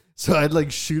 bro. So I'd,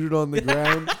 like, shoot it on the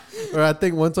ground. Or I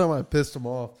think one time I pissed him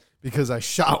off because I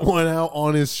shot one out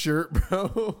on his shirt,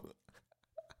 bro.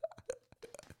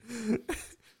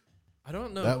 I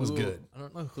don't know. That was good. I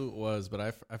don't know who it was, but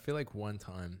I feel like one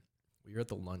time we were at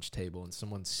the lunch table and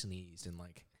someone sneezed and,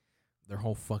 like, their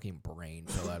whole fucking brain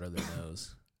fell out of their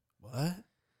nose. What?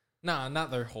 Nah, not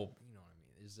their whole, you know what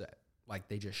I mean. Is that, like,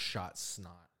 they just shot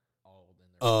snot all in their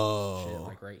shit,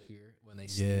 like, right here when they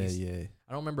sneezed. Yeah.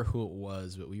 I don't remember who it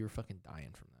was, but we were fucking dying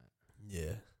from that.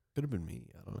 Yeah. Could have been me.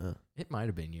 I don't know. It might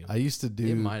have been you. I used to do.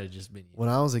 It might have just been you. When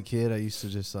I was a kid, I used to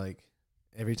just, like,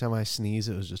 every time I sneeze,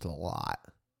 it was just a lot.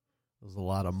 It was a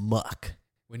lot of muck.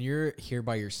 When you're here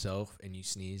by yourself and you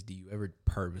sneeze, do you ever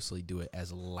purposely do it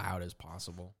as loud as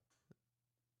possible?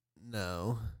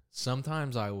 No.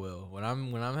 Sometimes I will. When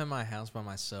I'm at my house by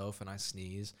myself and I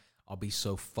sneeze, I'll be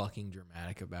so fucking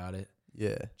dramatic about it.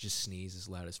 Yeah. Just sneeze as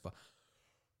loud as fuck.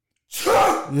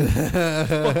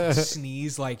 Yeah.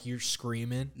 Sneeze like you're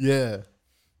screaming. Yeah.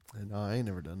 No, I ain't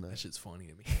never done that. That shit's funny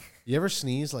to me. You ever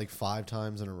sneeze like 5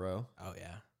 times in a row? Oh,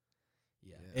 yeah.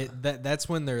 Yeah. That's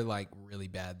when they're like really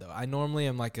bad, though. I normally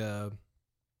am like a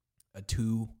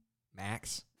 2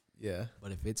 max. Yeah.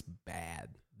 But if it's bad,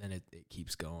 then it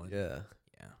keeps going. Yeah.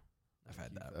 Yeah. I've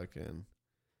had that. Fucking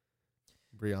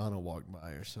Brianna walked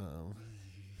by or something.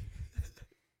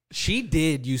 She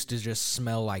did used to just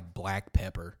smell like black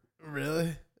pepper.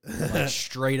 Really? Like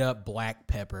straight up black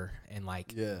pepper and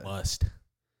like must.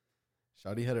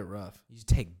 Shawty had it rough. You just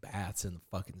take baths in the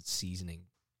fucking seasoning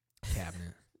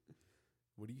cabinet.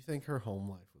 What do you think her home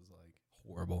life was like?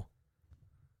 Horrible.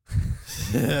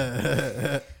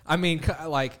 I mean,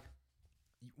 like,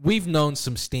 we've known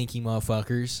some stinky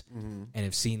motherfuckers and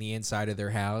have seen the inside of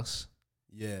their house.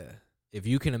 Yeah. If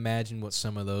you can imagine what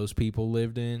some of those people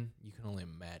lived in, you can only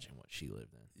imagine what she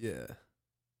lived in. Yeah.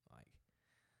 Like,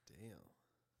 damn.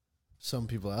 Some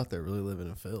people out there really living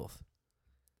in filth.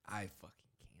 I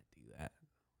fucking can't do that.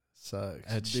 Sucks.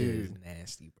 That shit is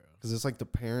nasty, bro. Because it's like the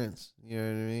parents. You know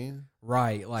what I mean?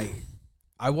 Right. Like,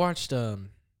 I watched, you ever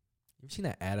seen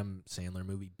that Adam Sandler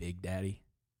movie, Big Daddy?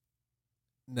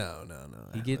 No.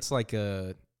 He gets like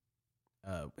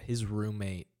his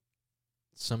roommate,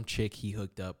 some chick he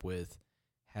hooked up with,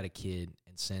 had a kid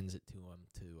and sends it to him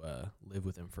to live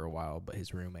with him for a while, but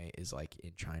his roommate is like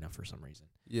in China for some reason.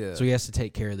 Yeah. So he has to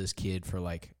take care of this kid for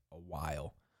like a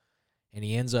while. And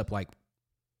he ends up like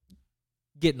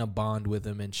getting a bond with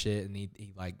him and shit, and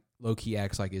he like low-key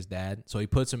acts like his dad. So he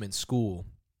puts him in school,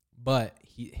 but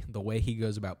the way he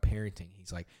goes about parenting,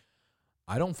 he's like,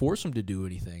 I don't force him to do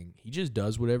anything. He just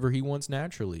does whatever he wants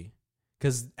naturally.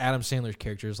 Because Adam Sandler's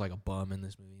character is like a bum in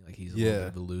this movie. Like, he's a little bit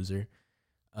of a loser.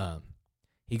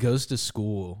 He goes to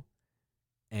school,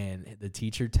 and the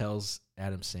teacher tells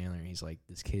Adam Sandler, he's like,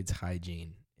 this kid's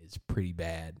hygiene is pretty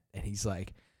bad. And he's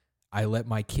like, I let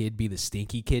my kid be the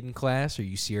stinky kid in class? Are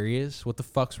you serious? What the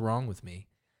fuck's wrong with me?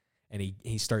 And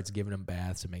he starts giving him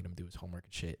baths and making him do his homework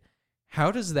and shit.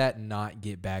 How does that not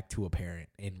get back to a parent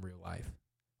in real life?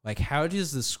 Like, how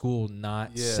does the school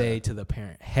not say to the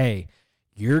parent, hey,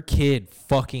 your kid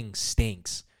fucking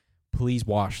stinks. Please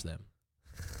wash them.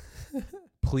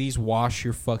 Please wash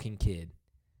your fucking kid.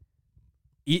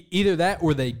 Either that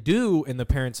or they do, and the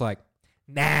parent's like,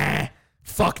 nah,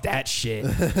 fuck that shit.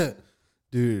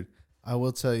 Dude, I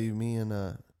will tell you, me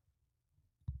and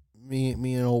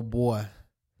old boy,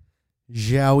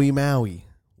 Joey Maui,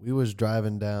 we was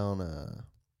driving down,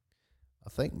 I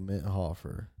think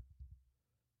Mithofer.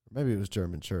 Maybe it was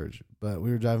German Church, but we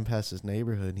were driving past this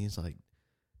neighborhood, and he's like,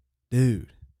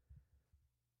 dude,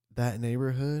 that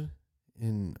neighborhood,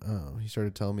 and he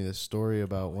started telling me this story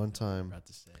about one time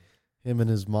him and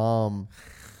his mom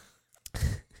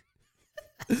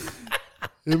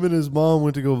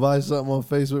went to go buy something on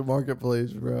Facebook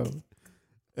Marketplace, bro.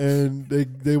 And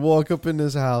they walk up in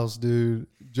this house, dude.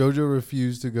 JoJo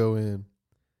refused to go in.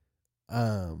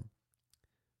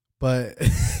 But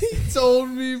he told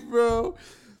me, bro,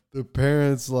 the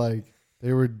parents, like,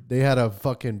 they had a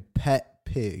fucking pet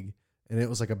pig, and it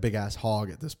was like a big ass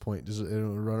hog at this point. Just it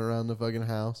would run around the fucking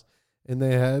house, and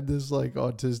they had this like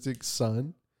autistic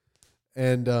son,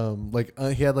 and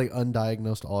he had like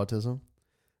undiagnosed autism.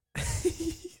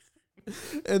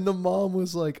 And the mom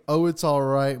was like, "Oh, it's all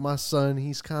right, my son.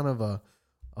 He's kind of a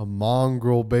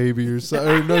mongrel baby or something."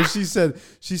 Or no, she said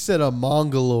a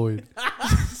mongoloid.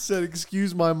 She said,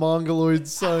 "Excuse my mongoloid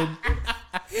son."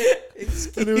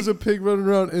 And there was a pig running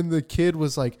around, and the kid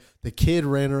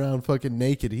ran around fucking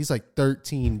naked. He's like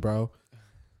 13, bro.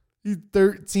 He's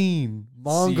 13.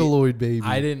 Mongoloid baby.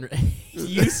 I didn't.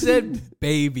 You said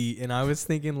baby, and I was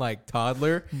thinking like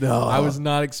toddler. No. I was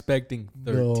not expecting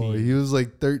 13. No, he was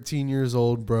like 13 years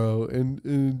old, bro. And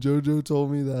JoJo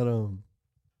told me that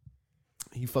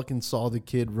he fucking saw the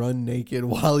kid run naked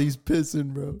while he's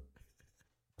pissing, bro.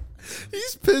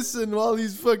 He's pissing while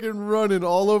he's fucking running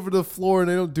all over the floor, and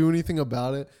they don't do anything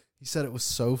about it. He said it was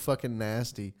so fucking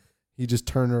nasty. He just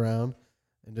turned around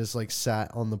and just like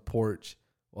sat on the porch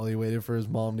while he waited for his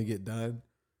mom to get done.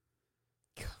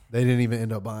 They didn't even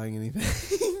end up buying anything.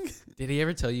 Did he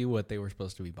ever tell you what they were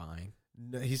supposed to be buying?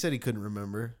 No, he said he couldn't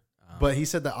remember, but he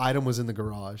said the item was in the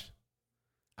garage.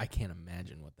 I can't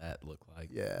imagine what that looked like.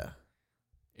 Yeah.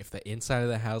 If the inside of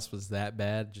the house was that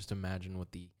bad, just imagine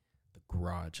what the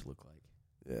garage looked like.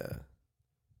 Yeah.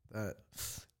 That.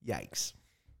 Yikes.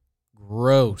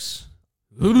 Gross.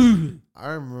 I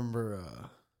remember.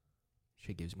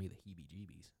 Shit gives me the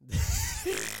heebie-jeebies.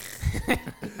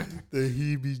 The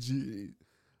heebie-jeebies.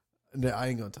 No, I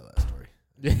ain't gonna tell that story.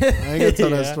 I ain't gonna tell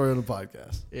that story on the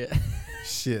podcast. Yeah.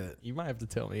 Shit. You might have to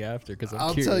tell me after, because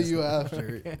I'll curious. tell you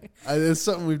after. It's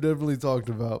something we've definitely talked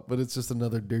about, but it's just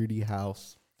another dirty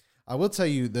house. I will tell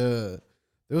you there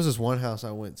was this one house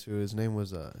I went to. His name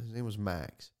was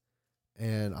Max,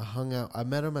 and I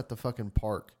met him at the fucking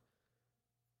park,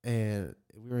 and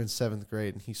we were in 7th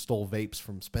grade, and he stole vapes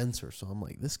from Spencer. So I'm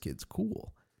like, this kid's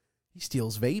cool. He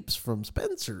steals vapes from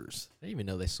Spencer's. I didn't even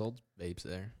know they sold vapes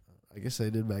there. I guess they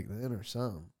did back then or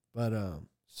something. But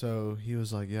so he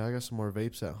was like, yeah, I got some more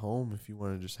vapes at home if you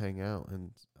want to just hang out.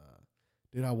 And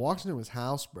dude, I walked into his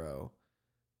house, bro,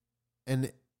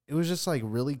 and it was just like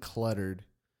really cluttered.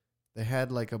 They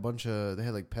had like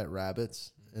pet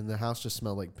rabbits, and the house just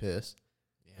smelled like piss.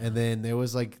 Yeah. And then there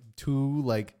was like 2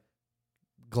 like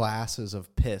glasses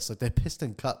of piss, like they pissed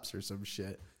in cups or some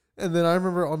shit. And then I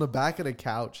remember on the back of the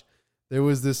couch, there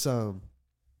was this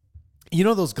you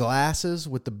know those glasses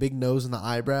with the big nose and the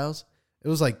eyebrows? It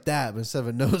was like that, but instead of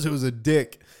a nose, it was a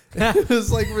dick. It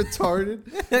was like retarded.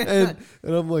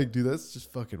 And I'm like, dude, that's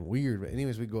just fucking weird. But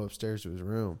anyways, we go upstairs to his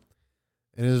room.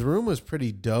 And his room was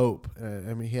pretty dope.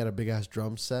 I mean, he had a big-ass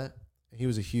drum set. He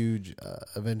was a huge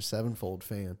Avenged Sevenfold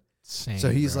fan. Same, so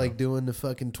he's bro. like doing the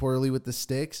fucking twirly with the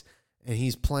sticks. And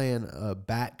he's playing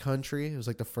Bat Country. It was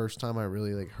like the first time I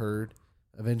really like heard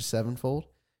Avenged Sevenfold.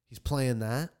 He's playing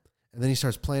that. And then he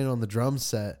starts playing on the drum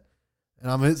set. And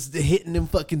I'm hitting them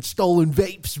fucking stolen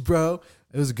vapes, bro.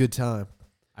 It was a good time.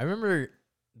 I remember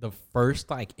the first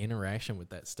like interaction with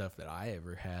that stuff that I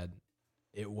ever had.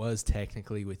 It was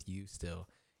technically with you still.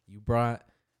 You brought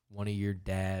one of your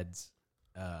dad's,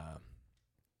 it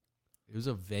was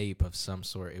a vape of some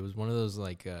sort. It was one of those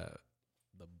like the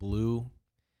blue.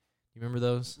 You remember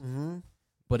those? Mm-hmm.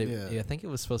 But I think it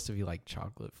was supposed to be like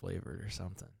chocolate flavored or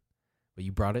something. But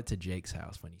you brought it to Jake's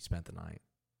house when you spent the night.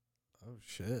 Oh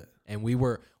shit. And we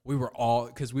were all,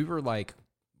 because we were like,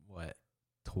 what,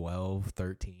 12,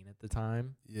 13 at the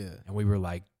time? Yeah. And we were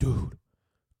like, dude,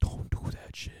 don't do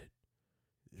that shit.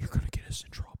 You're going to get us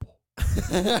in trouble.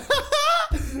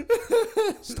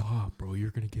 Stop, bro.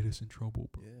 You're going to get us in trouble,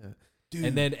 bro. Yeah.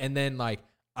 Dude. And then like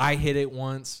I hit it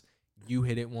once, you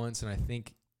hit it once, and I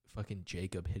think fucking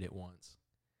Jacob hit it once.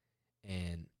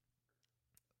 And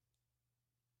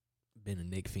been a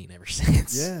Nick fiend ever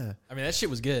since. Yeah. I mean, that shit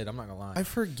was good. I'm not going to lie. I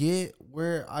forget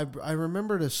where I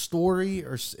remembered a story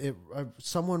or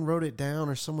someone wrote it down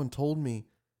or someone told me.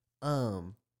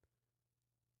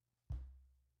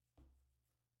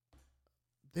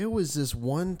 There was this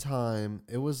one time,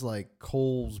 it was like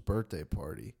Cole's birthday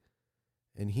party.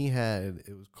 And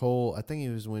it was Cole, I think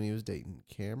it was when he was dating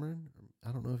Cameron.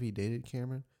 I don't know if he dated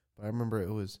Cameron, but I remember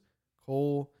it was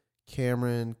Cole,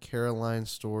 Cameron, Caroline,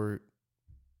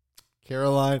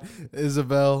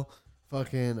 Isabel,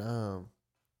 fucking,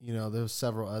 there was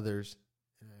several others.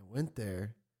 And I went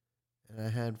there,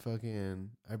 and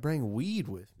I bring weed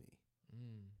with me.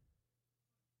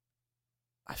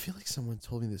 I feel like someone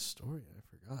told me this story, and I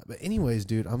forgot. But anyways,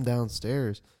 dude, I'm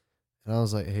downstairs, and I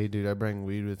was like, hey, dude, I bring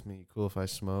weed with me. You cool if I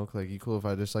smoke? Like, you cool if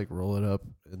I just, like, roll it up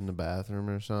in the bathroom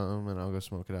or something, and I'll go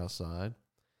smoke it outside?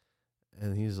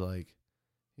 And he's like,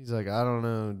 I don't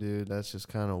know, dude. That's just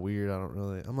kind of weird.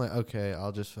 I'm like, okay,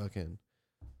 I'll just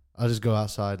go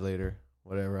outside later.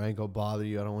 Whatever. I ain't gonna bother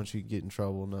you. I don't want you to get in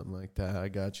trouble. Nothing like that. I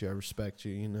got you. I respect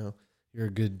you. You know, you're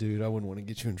a good dude. I wouldn't want to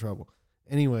get you in trouble.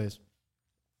 Anyways,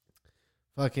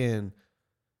 I guess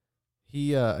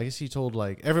he told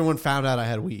like everyone found out I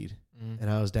had weed, and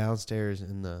I was downstairs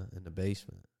in the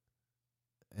basement,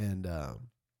 and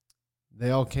they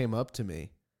all came up to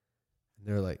me, and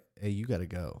they're like, hey, you gotta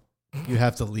go. You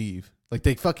have to leave. Like,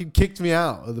 they fucking kicked me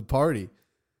out of the party.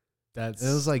 And it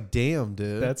was like, damn,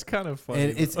 dude. That's kind of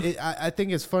funny. And I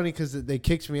think it's funny because they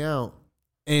kicked me out.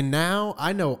 And now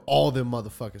I know all them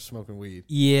motherfuckers smoking weed.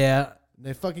 Yeah. And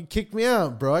they fucking kicked me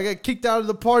out, bro. I got kicked out of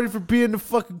the party for being the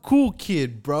fucking cool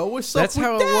kid, bro. What's up with that? That's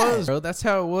how it was, bro. That's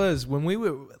how it was. When we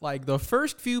were, like, the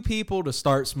first few people to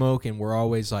start smoking were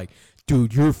always like,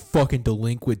 dude, you're a fucking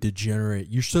delinquent degenerate.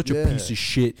 You're such a piece of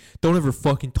shit. Don't ever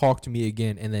fucking talk to me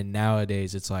again. And then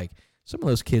nowadays, it's like, some of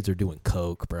those kids are doing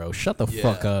coke, bro. Shut the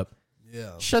fuck up.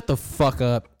 Yeah. Shut the fuck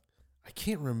up. I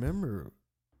can't remember.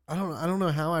 I don't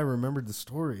know how I remembered the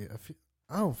story.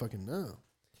 I don't fucking know.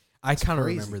 I kind of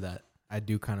remember that. I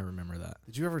do kind of remember that.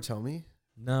 Did you ever tell me?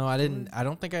 No, I didn't. I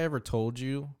don't think I ever told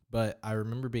you, but I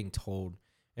remember being told.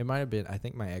 It might have been, I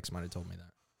think my ex might have told me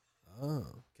that. Oh.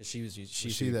 Because she was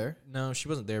there? No, she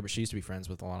wasn't there, but she used to be friends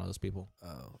with a lot of those people.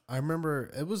 Oh. I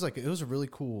remember it was really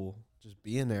cool just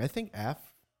being there. I think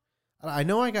I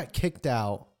know I got kicked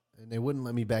out and they wouldn't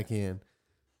let me back in.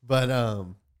 But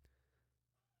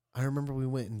I remember we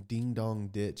went and ding dong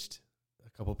ditched a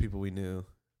couple people we knew.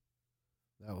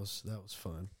 That was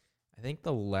fun. I think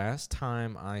the last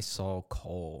time I saw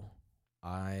Cole,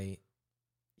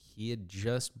 he had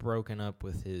just broken up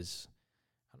with his,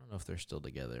 I don't know if they're still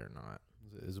together or not.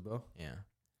 Was it Isabel? Yeah.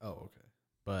 Oh, okay.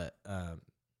 But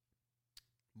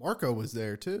Marco was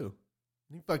there too.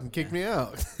 He fucking kicked me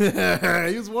out. He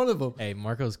was one of them. Hey,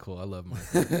 Marco's cool. I love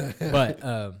Marco.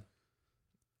 But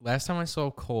last time I saw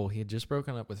Cole, he had just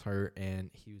broken up with her, and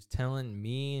he was telling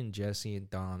me and Jesse and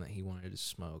Dom that he wanted to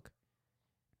smoke.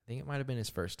 I think it might have been his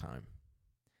first time.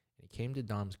 And he came to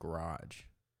Dom's garage.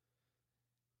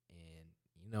 And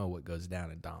you know what goes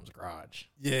down in Dom's garage.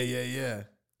 Yeah.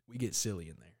 We get silly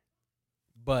in there.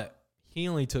 But he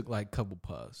only took like a couple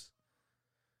puffs.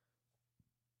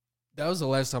 That was the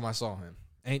last time I saw him.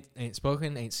 Ain't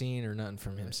spoken, ain't seen or nothing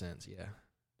from him since. Yeah.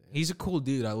 He's a cool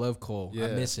dude. I love Cole. Yeah.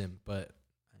 I miss him, but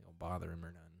I ain't gonna bother him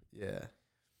or nothing. Yeah.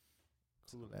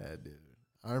 Cool lad, dude.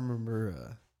 I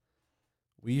remember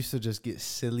we used to just get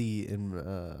silly in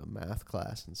math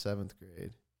class in 7th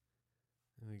grade.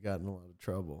 And we got in a lot of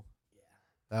trouble.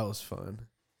 Yeah. That was fun.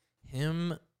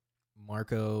 Him,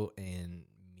 Marco, and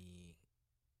me,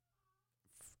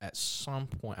 at some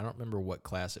point, I don't remember what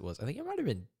class it was. I think it might have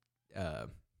been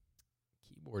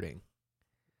keyboarding.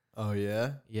 Oh,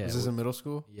 yeah? Yeah. Was this in middle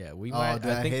school? Yeah. We I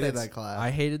hated that class. I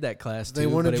hated that class, They too.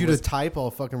 wanted you to type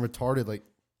all fucking retarded. Like,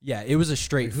 yeah, it was a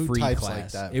straight who free types class.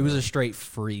 like that, It was bro? a straight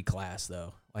free class,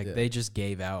 though. Like, Yeah. they just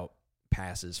gave out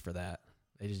passes for that.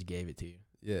 They just gave it to you.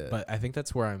 yeah. But I think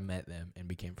that's where I met them and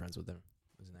became friends with them.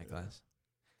 Was in that class.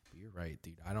 But you're right,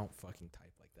 dude. I don't fucking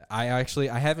type like that.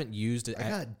 I haven't used it. I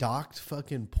got docked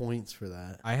fucking points for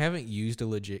that. I haven't used a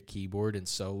legit keyboard in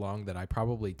so long that I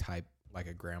probably type like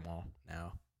a grandma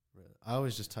now. I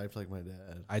always just typed like my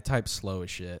dad. I type slow as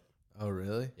shit. Oh,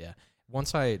 really? Yeah.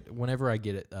 Whenever I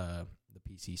get it, the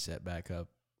PC set back up,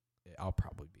 I'll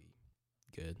probably be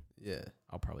good. Yeah.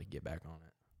 I'll probably get back on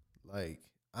it. Like,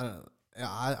 I don't know.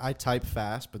 I type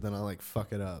fast, but then I like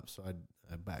fuck it up, so I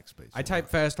backspace. I type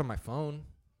fast on my phone,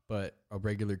 but a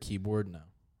regular keyboard, no.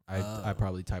 I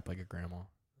probably type like a grandma.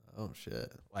 Oh shit!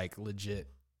 Like legit.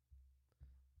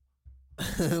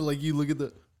 Like you look at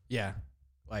the. Yeah.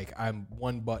 Like I'm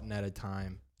one button at a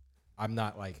time. I'm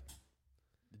not like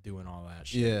doing all that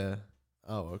shit. Yeah.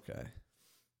 Oh, okay.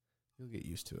 You'll get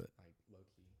used to it. Like low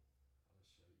key. I'll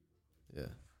show you.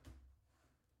 Yeah.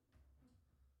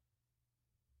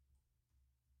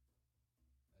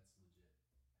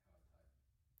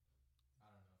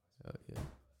 Oh,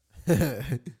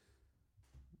 yeah.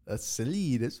 That's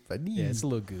silly. That's funny. Yeah, it's a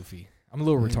little goofy. I'm a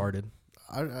little retarded.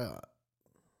 I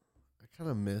kind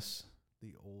of miss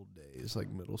the old days, like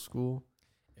middle school.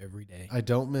 Every day. I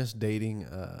don't miss dating.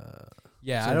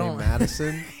 Yeah, I don't.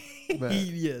 Madison. Yeah.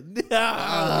 Dude.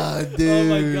 Oh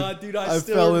my god, dude! I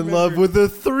still fell in love with a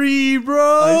 3, bro.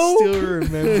 I still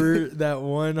remember that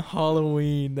one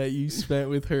Halloween that you spent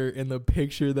with her, and the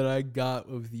picture that I got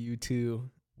of you two.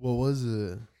 What was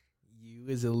it? You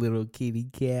as a little kitty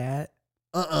cat.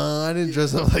 I didn't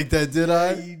dress up like that, did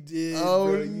I? You did. Oh,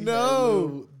 bro. You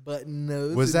no. Button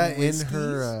nose. Was and that in whiskeys?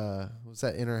 her? Was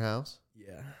that in her house?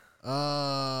 Yeah.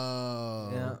 Oh,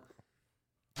 Yeah.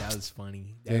 That was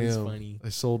funny. That was funny. I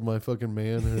sold my fucking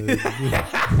manhood.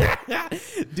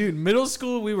 Dude, middle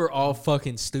school, we were all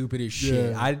fucking stupid as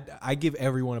shit. Yeah. I give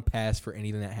everyone a pass for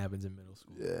anything that happens in middle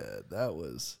school. Yeah, that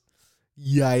was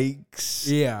yikes.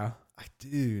 Yeah.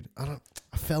 Dude, I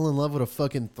fell in love with a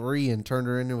fucking 3 and turned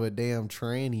her into a damn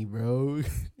tranny, bro.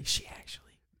 Is she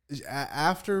actually?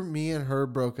 After me and her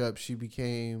broke up, she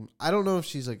became, I don't know if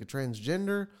she's like a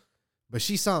transgender, but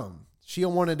she's something. She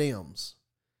on one of them's.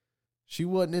 She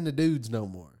wasn't into dudes no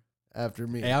more after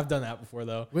me. Hey, I've done that before,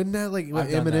 though. Wasn't that like what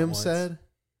I've done that Eminem once. said?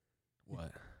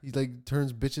 What? He like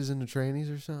turns bitches into trannies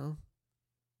or something.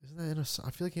 Isn't that in a song?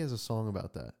 I feel like he has a song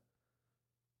about that.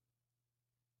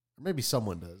 Or maybe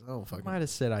someone does. I don't I fucking. might have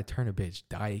said I turn a bitch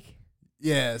dyke.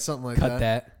 Yeah, something like Cut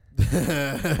that.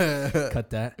 Cut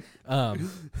that.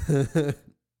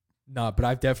 No, but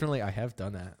I have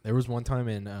done that. There was one time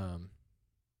in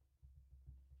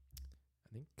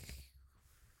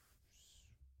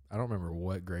I don't remember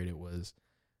what grade it was,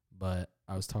 but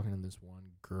I was talking to this one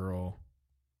girl,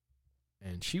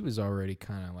 and she was already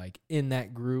kind of like in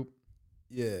that group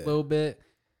Yeah. a little bit.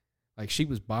 Like she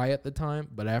was bi at the time,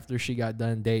 but after she got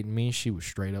done dating me, she was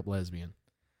straight up lesbian.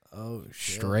 Oh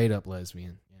shit. Straight up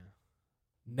lesbian. Yeah.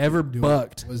 Never Dude,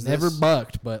 bucked. was Never this-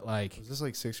 bucked, but like Was this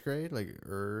like 6th grade, like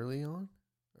early on,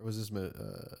 or was this middle?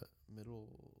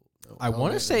 No, I want to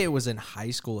elementary? say it was in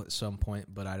high school at some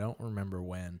point, but I don't remember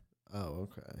when. Oh,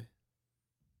 okay.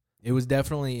 It was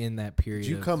definitely in that period. Did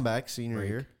you of come back senior break.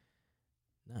 year?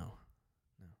 No.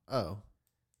 Oh,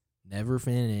 Never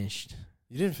finished.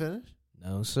 you didn't finish?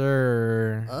 No,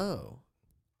 sir. Oh,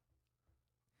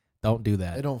 Don't do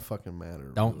that. it don't fucking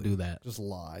matter. Don't really. do that. Just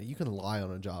lie. You can lie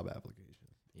on a job application.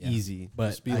 Yeah. Easy. But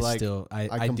just be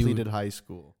I completed high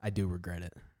school. I do regret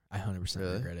it. I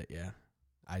 100% regret it. Yeah.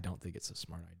 I don't think it's a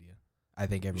smart idea. I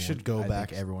think everyone should go back.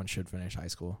 Think everyone should finish high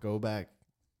school. Go back.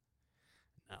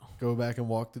 No. Go back and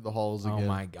walk through the halls again. Oh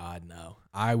my God, no.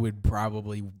 I would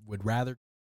rather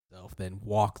myself than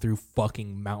walk through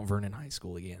fucking Mount Vernon High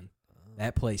School again.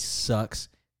 That place sucks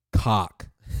cock.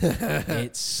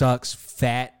 It sucks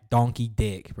fat donkey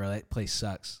dick, bro. That place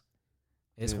sucks.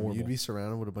 It's horrible. You'd be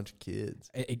surrounded with a bunch of kids.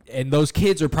 And those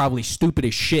kids are probably stupid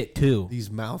as shit, too. These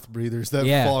mouth breathers that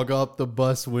fog up the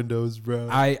bus windows, bro.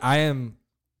 I am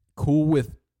cool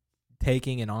with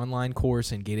taking an online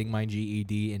course and getting my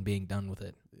GED and being done with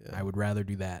it. Yeah. I would rather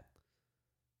do that.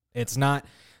 It's not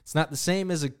the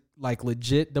same as a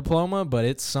legit diploma, but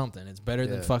it's something. It's better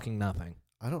than fucking nothing.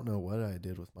 I don't know what I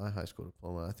did with my high school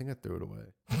diploma. I think I threw it away.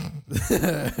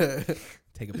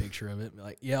 Take a picture of it and be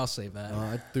like, yeah, I'll save that. No,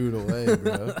 I threw it away,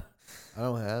 bro. I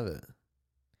don't have it.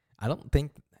 I don't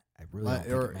think I really don't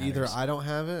think it matters. Either I don't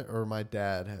have it or my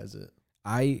dad has it.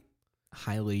 I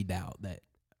highly doubt that.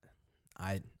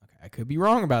 I could be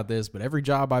wrong about this, but every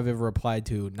job I've ever applied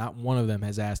to, not one of them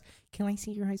has asked, "Can I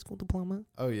see your high school diploma?"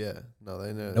 Oh yeah, no,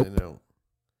 they know. Nope. They know.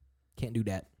 Can't do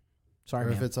that. Sorry,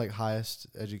 or if it's highest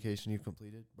education you've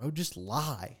completed, bro, just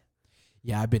lie.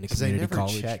 Yeah, I've been to community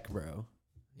college. They never check, bro.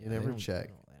 You never check.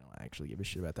 They don't actually give a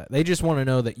shit about that. They just want to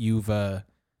know that you've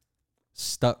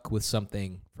stuck with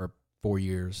something for 4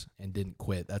 years and didn't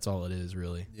quit. That's all it is,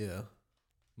 really. Yeah.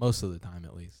 Most of the time,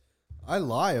 at least. I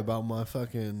lie about my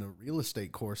fucking real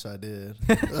estate course I did.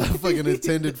 I fucking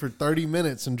attended for 30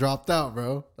 minutes and dropped out,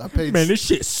 bro. I paid. Man, this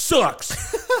shit sucks.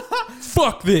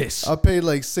 Fuck this. I paid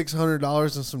like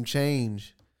 $600 and some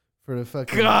change for the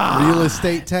fucking real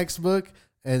estate textbook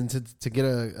and to get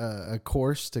a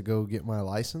course to go get my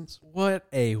license. What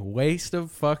a waste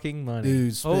of fucking money.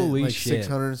 Dude, holy like shit.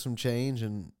 600 and some change,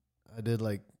 and I did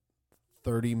like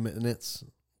 30 minutes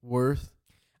worth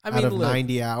out of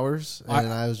 90 hours. And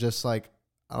I was just like,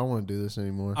 I don't want to do this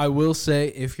anymore. I will say,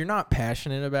 if you're not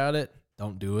passionate about it,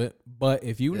 don't do it. But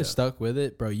if you would have stuck with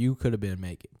it, bro, you could have been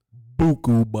making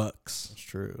buku bucks. That's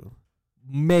true.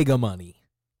 Mega money.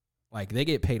 Like, they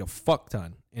get paid a fuck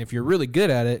ton. And if you're really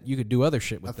good at it, you could do other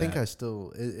shit with that. I think I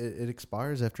still, it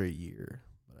expires after a year,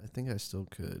 but I think I still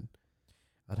could.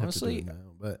 I'd Honestly, have to do it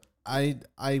now. But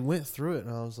I went through it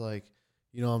and I was like,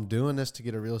 I'm doing this to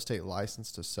get a real estate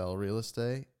license to sell real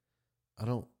estate. I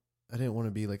didn't want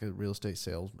to be like a real estate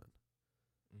salesman.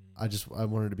 I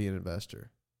wanted to be an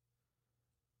investor.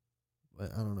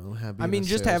 But I don't know.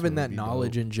 Just having that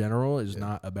knowledge in general is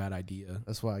not a bad idea.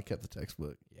 That's why I kept the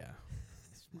textbook. Yeah.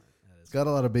 It's got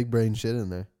a lot of big brain shit in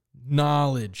there.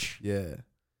 Knowledge. Yeah.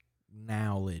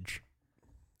 Knowledge.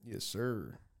 Yes,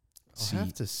 sir. I'll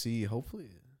have to see. Hopefully.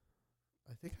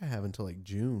 I think I have until like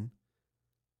June.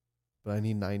 But I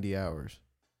need 90 hours.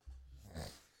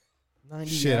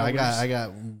 90 Shit, hours. I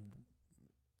got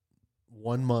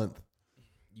 1 month.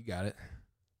 You got it.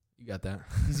 You got that.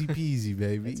 Easy peasy,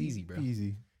 baby. It's easy, bro.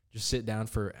 Easy. Just sit down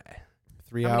for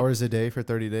 3 hours a day for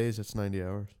 30 days. That's 90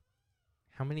 hours.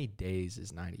 How many days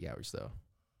is 90 hours, though?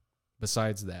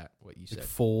 Besides that, what you said.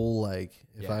 Full,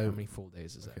 how many full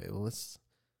days is that? Okay, well, let's...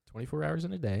 24 hours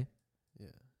in a day. Yeah.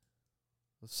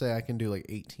 Let's say I can do like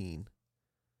 18.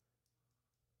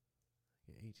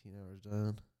 Get 18 hours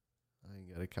done. I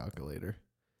ain't got a calculator.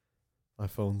 My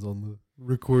phone's on the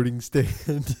recording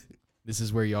stand. This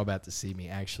is where y'all about to see me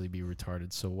actually be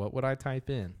retarded. So what would I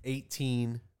type in?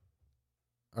 90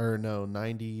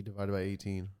 divided by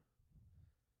 18.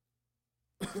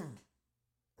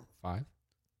 5?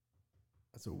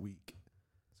 That's a week.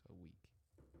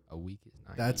 A week is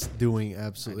 90. That's doing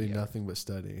absolutely nothing but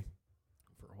studying.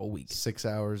 For a whole week. 6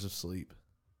 hours of sleep.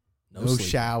 No sleep.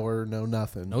 Shower, no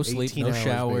nothing. No sleep, no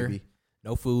shower, baby.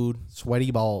 No food.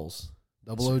 Sweaty balls.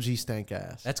 Double OG stank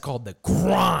ass. That's called the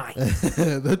grind.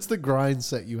 That's the grind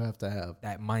set you have to have.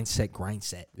 That mindset grind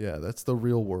set. Yeah, that's the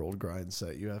real world grind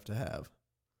set you have to have.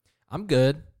 I'm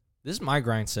good. This is my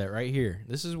grind set right here.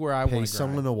 This is where I want to grind. Pay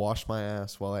someone to wash my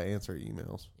ass while I answer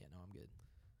emails. Yeah, no, I'm good.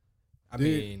 I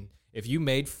mean, if you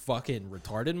made fucking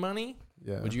retarded money,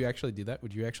 would you actually do that?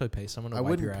 Would you actually pay someone to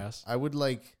wipe your ass? I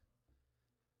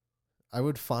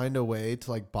would find a way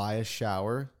to buy a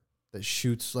shower that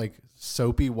shoots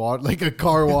soapy water, like a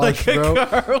car wash, bro.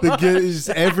 To get just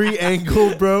every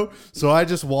angle, bro. So I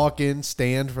just walk in,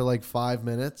 stand for 5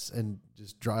 minutes, and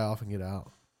just dry off and get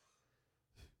out.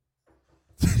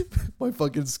 My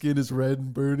fucking skin is red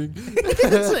and burning.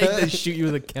 It's like they shoot you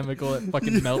with a chemical that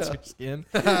fucking melts your skin.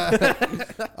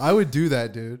 I would do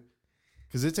that, dude.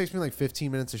 Because it takes me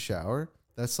 15 minutes to shower.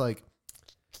 That's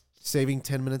saving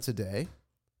 10 minutes a day.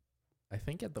 I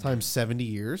think at the times 70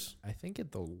 years. I think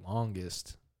at the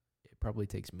longest, it probably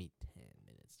takes me 10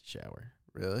 minutes to shower.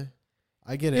 Really?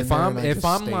 I get if I'm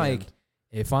like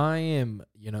if I am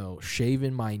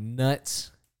shaving my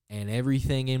nuts and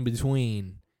everything in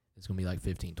between, it's gonna be like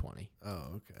 15, 20. Oh,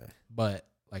 okay. But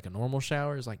like a normal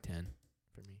shower is like 10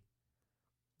 for me.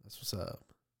 That's what's up.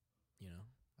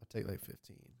 I take like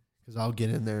 15 because I'll get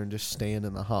in there and just stand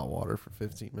in the hot water for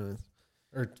 15 minutes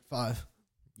or 5.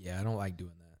 Yeah, I don't like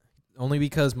doing that. Only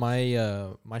because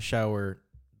my shower,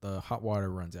 the hot water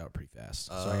runs out pretty fast,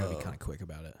 so I gotta be kind of quick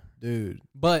about it, dude.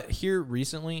 But here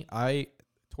recently,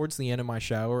 towards the end of my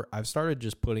shower, I've started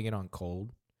just putting it on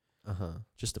cold,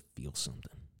 just to feel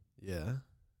something. Yeah,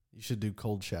 you should do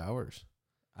cold showers.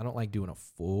 I don't like doing a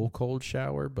full cold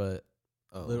shower, but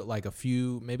like a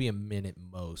few, maybe a minute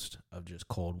most of just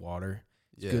cold water.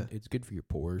 It's good. It's good for your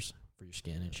pores, for your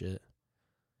skin and shit,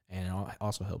 and it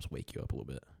also helps wake you up a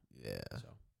little bit. Yeah, so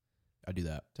I do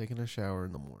that. Taking a shower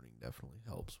in the morning definitely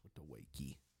helps with the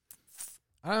wakey.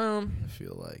 I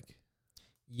feel like.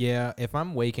 Yeah, if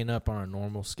I'm waking up on a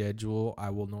normal schedule, I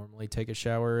will normally take a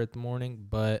shower at the morning,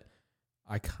 but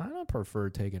I kind of prefer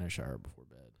taking a shower before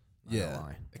bed. Yeah,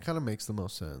 it kind of makes the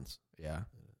most sense. Yeah,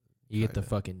 you get the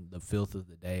filth of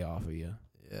the day off of you.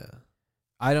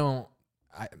 Yeah,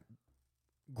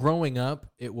 growing up,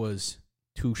 it was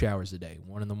 2 showers a day,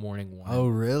 one in the morning, one. Oh,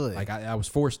 really? Like I was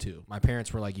forced to. My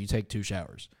parents were like, "You take 2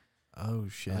 showers." Oh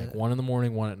shit! Like one in the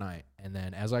morning, one at night, and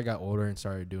then as I got older and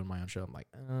started doing my own show, I'm like,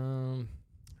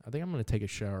 I think I'm gonna take a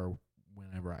shower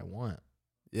whenever I want.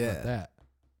 Yeah, like that.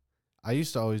 I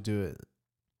used to always do it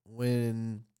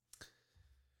when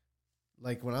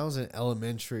I was in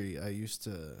elementary.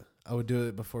 I would do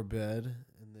it before bed,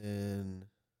 and then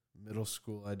middle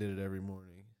school I did it every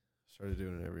morning. Started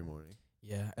doing it every morning.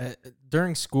 Yeah,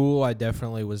 during school I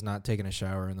definitely was not taking a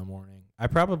shower in the morning. I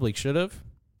probably should have.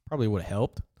 Probably would have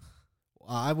helped.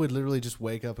 I would literally just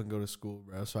wake up and go to school,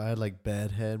 bro. So I had like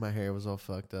bed head. My hair was all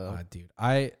fucked up. Dude,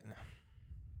 I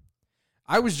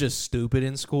was just stupid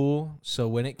in school. So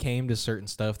when it came to certain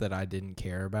stuff that I didn't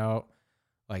care about,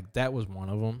 like that was one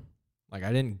of them. Like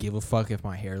I didn't give a fuck if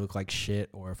my hair looked like shit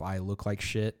or if I look like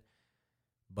shit.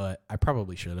 But I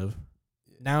probably should have.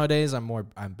 Yeah. Nowadays, I'm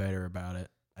better about it.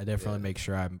 I definitely make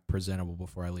sure I'm presentable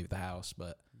before I leave the house.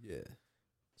 But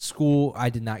school, I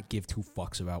did not give 2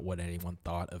 fucks about what anyone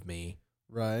thought of me.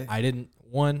 Right. I didn't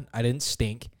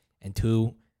stink, and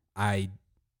 2, I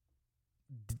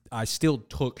still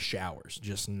took showers,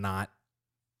 just not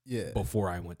before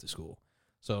I went to school.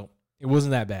 So it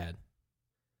wasn't that bad.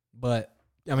 But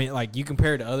I mean, like you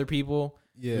compare it to other people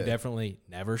who definitely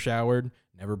never showered,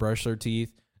 never brushed their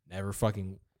teeth, never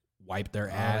fucking wiped their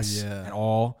ass at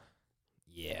all.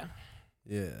 Yeah.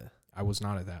 Yeah. I was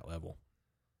not at that level.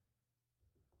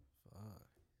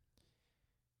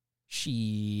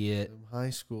 Shit. Them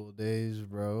high school days,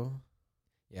 bro.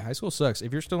 Yeah, high school sucks.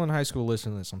 If you're still in high school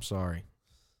listening to this, I'm sorry.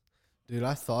 Dude,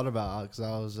 I thought about it because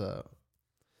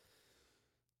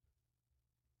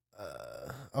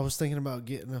I was thinking about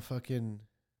getting a fucking,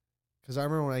 because I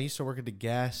remember when I used to work at the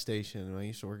gas station and I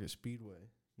used to work at Speedway.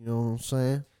 You know what I'm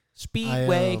saying?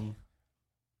 Speedway.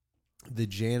 The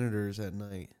janitors at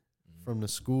night from the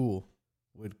school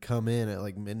would come in at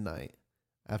like midnight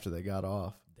after they got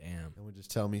off. Damn. And would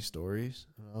just tell me stories.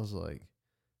 And I was like,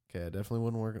 okay, I definitely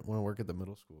wouldn't want to work at the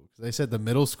middle school. Because they said the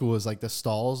middle school is like the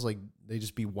stalls, like they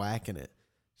just be whacking it.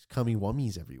 Just cummy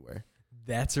wummies everywhere.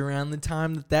 That's around the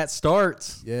time that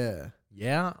starts. Yeah.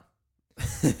 Yeah.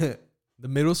 The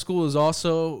middle school is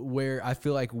also where I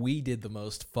feel like we did the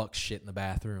most fuck shit in the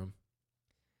bathroom.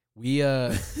 We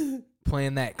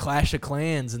playing that Clash of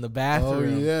Clans in the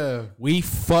bathroom. Oh yeah. We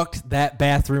fucked that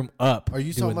bathroom up. Are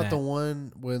you talking about the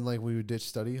one when like we would ditch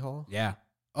study hall? Yeah.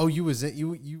 Oh, you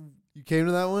came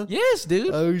to that one? Yes,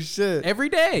 dude. Oh shit. Every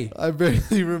day. I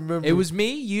barely remember. It was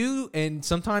me, you, and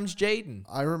sometimes Jaden.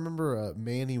 I remember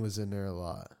Manny was in there a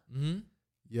lot. Mm-hmm.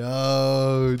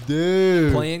 Yo,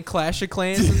 dude. Playing Clash of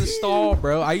Clans in the stall,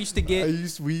 bro. We used to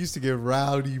get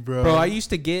rowdy, bro. Bro, I used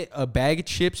to get a bag of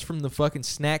chips from the fucking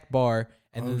snack bar,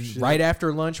 and then right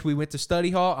after lunch we went to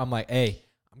study hall. I'm like, hey,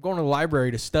 I'm going to the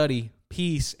library to study.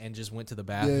 Peace, and just went to the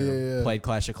bathroom, played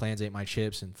Clash of Clans, ate my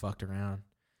chips, and fucked around.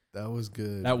 That was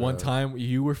good. That one time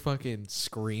you were fucking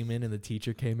screaming, and the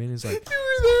teacher came in and was like,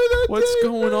 what's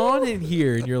going on in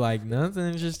here? And you're like,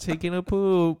 nothing, just taking a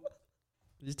poop.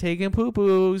 Just taking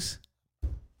poo-poos.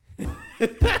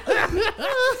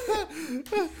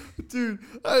 Dude,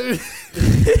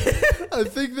 I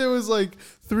think there was like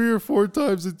 3 or 4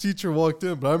 times the teacher walked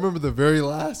in, but I remember the very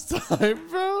last time,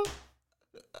 bro.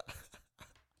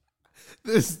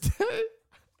 This day,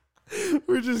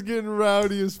 we're just getting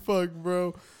rowdy as fuck,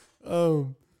 bro.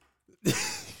 I'm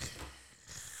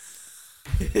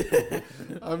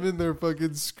in there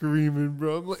fucking screaming,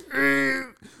 bro. I'm like,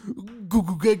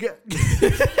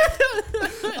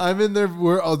 I'm in there.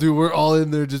 We're all in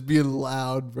there just being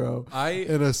loud, bro.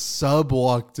 And a sub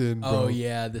walked in, bro. Oh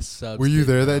yeah, the sub. Were you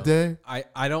there that day?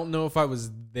 I don't know if I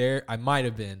was there. I might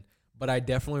have been, but I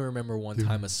definitely remember one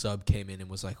time a sub came in and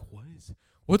was like,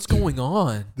 What's going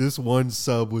on? This one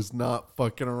sub was not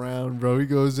fucking around, bro. He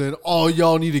goes in, all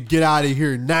y'all need to get out of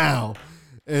here now.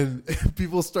 And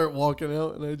people start walking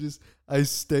out, and I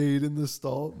stayed in the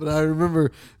stall. But I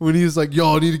remember when he was like,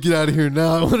 y'all need to get out of here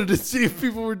now. I wanted to see if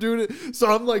people were doing it.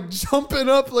 So I'm like jumping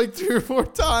up like 3 or 4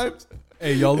 times.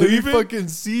 Hey, y'all leaving? He fucking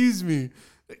sees me.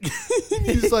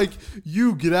 He's like,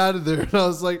 you get out of there. And I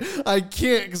was like, I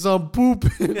can't because I'm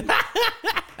pooping.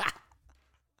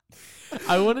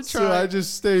 I want to try. So I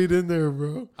just stayed in there,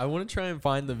 bro. I want to try and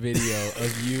find the video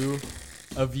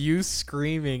of you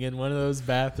screaming in one of those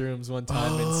bathrooms one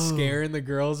time and scaring the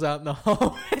girls out in the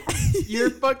hallway. You're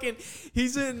fucking.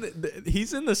 He's in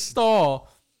the stall,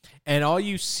 and all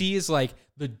you see is like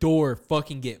the door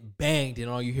fucking get banged, and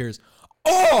all you hear is,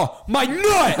 "Oh my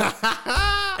nut!"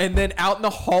 And then out in the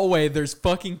hallway, there's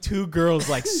fucking 2 girls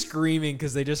like screaming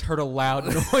because they just heard a loud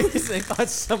noise. They thought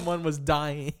someone was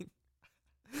dying.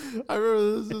 I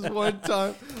remember this one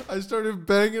time I started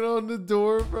banging on the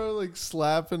door, bro, like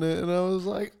slapping it, and I was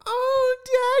like, "Oh,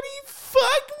 daddy,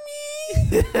 fuck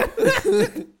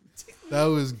me." That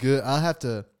was good. I'll have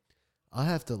to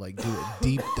like do a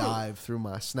deep dive through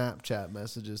my Snapchat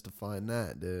messages to find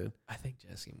that, dude. I think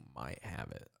Jesse might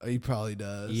have it. He probably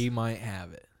does. He might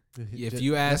have it. If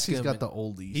you ask him, he's got the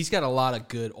oldies. He's got a lot of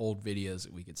good old videos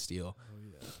that we could steal. Oh,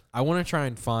 yeah. I want to try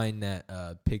and find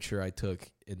that picture I took.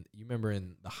 You remember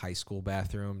in the high school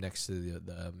bathroom next to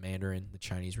the Mandarin, the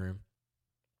Chinese room?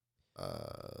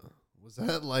 Was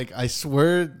that like, I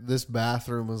swear this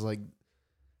bathroom was like.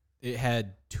 It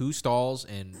had 2 stalls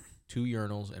and 2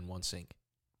 urinals and 1 sink.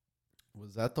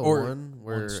 Was that the one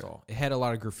where. 1 stall. It had a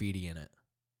lot of graffiti in it.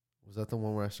 Was that the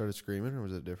one where I started screaming, or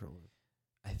was it a different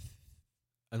one?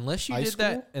 Unless you high did school?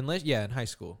 that. In high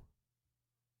school.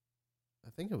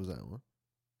 I think it was that one.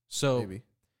 So. Maybe.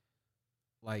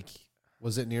 Like.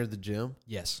 Was it near the gym?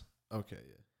 Yes. Okay,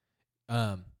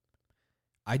 yeah.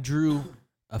 I drew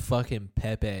a fucking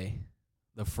Pepe,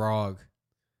 the frog,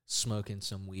 smoking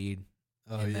some weed.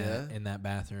 In that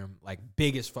bathroom, like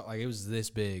biggest, like it was this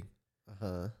big.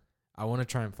 I want to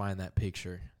try and find that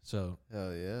picture. So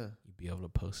hell yeah, you'd be able to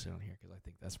post it on here because I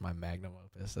think that's my magnum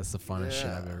opus. That's the funnest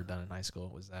shit I've ever done in high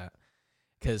school. Was that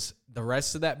because the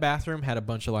rest of that bathroom had a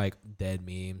bunch of like dead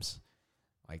memes.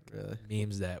 Like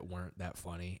memes that weren't that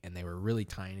funny, and they were really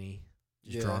tiny,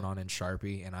 just drawn on in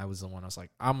Sharpie. And I was the one. I was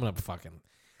like, I'm gonna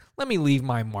let me leave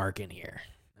my mark in here.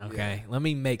 Okay, let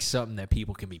me make something that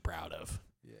people can be proud of.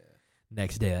 Yeah.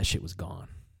 Next day, that shit was gone.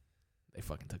 They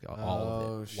fucking took all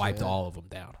of it, wiped all of them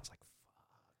down. I was like,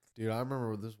 fuck, dude. I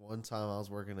remember this one time I was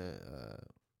working at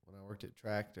when I worked at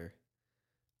Tractor.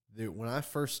 Dude, when I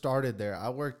first started there, I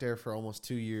worked there for almost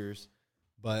 2 years.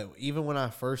 But even when I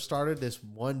first started, this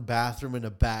one bathroom in the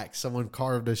back, someone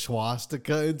carved a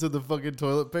swastika into the fucking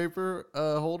toilet paper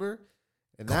holder.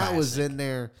 And that was in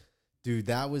there. Dude,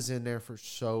 that was in there for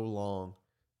so long.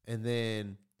 And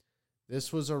then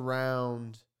this was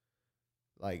around,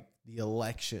 like, the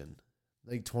election.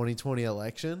 Like, 2020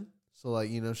 election. So,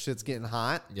 like, you know, shit's getting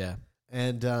hot. Yeah.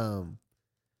 And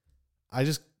I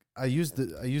used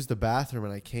the bathroom,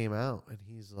 and I came out, and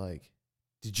he's like,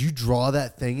 "Did you draw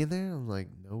that thing in there?" I'm like,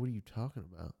 "No, what are you talking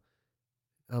about?"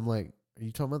 I'm like, "Are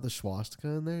you talking about the swastika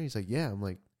in there?" He's like, "Yeah." I'm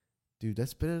like, "Dude,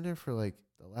 that's been in there for like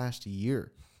the last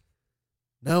year."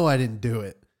 "No, I didn't do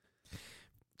it."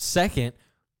 Second,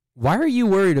 why are you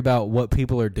worried about what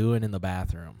people are doing in the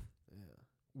bathroom? Yeah.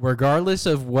 Regardless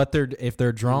of if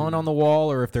they're drawing on the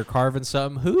wall or if they're carving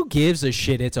something, who gives a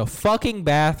shit? It's a fucking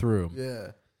bathroom.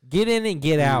 Yeah. Get in and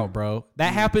get out, bro.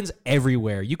 That happens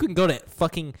everywhere. You can go to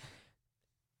fucking...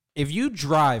 If you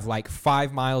drive like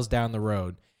 5 miles down the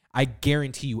road, I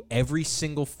guarantee you every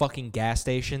single fucking gas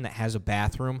station that has a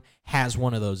bathroom has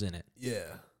one of those in it. Yeah.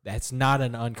 That's not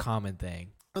an uncommon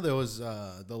thing. There was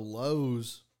the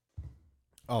Lowe's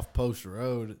off Post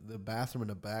Road. The bathroom in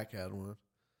the back had one.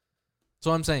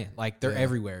 So I'm saying, like, they're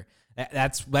everywhere.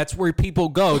 That's where people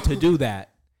go to do that.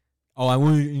 Oh, I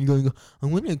want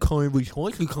to carve a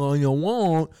swastika on your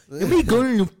wall. Let me go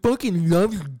to the fucking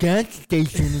Love's gas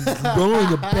station and go in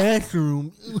the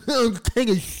bathroom. Take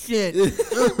a shit.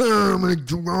 I'm going to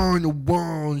draw on the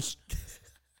walls.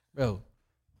 Bro,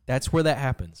 that's where that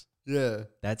happens. Yeah.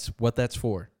 That's what that's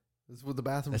for. That's what the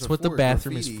bathroom. That's what the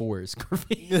bathroom is for. Is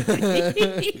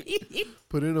graffiti.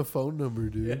 Put in a phone number,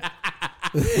 dude.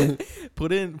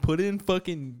 put in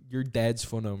fucking your dad's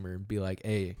phone number and be like,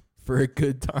 hey, for a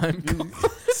good time.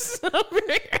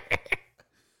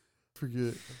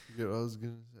 Forget what I was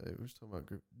gonna say. We're talking about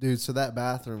dude. So that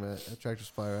bathroom at Tractor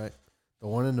Supply, right? The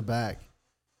one in the back.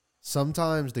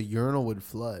 Sometimes the urinal would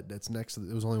flood. That's next to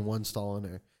there was only one stall in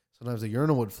there. Sometimes the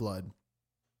urinal would flood,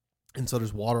 and so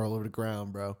there's water all over the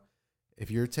ground, bro. If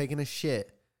you're taking a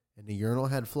shit and the urinal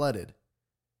had flooded,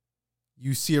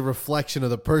 you see a reflection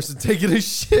of the person taking a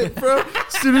shit, bro.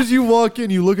 As soon as you walk in,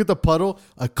 you look at the puddle,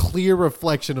 a clear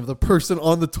reflection of the person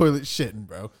on the toilet shitting,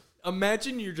 bro.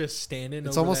 Imagine you're just standing.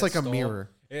 It's almost like a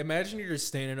mirror. Imagine you're just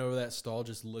standing over that stall,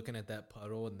 just looking at that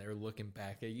puddle, and they're looking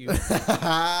back at you.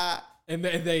 And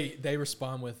they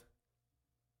respond with,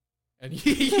 and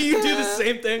you do the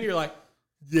same thing. You're like,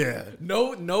 yeah,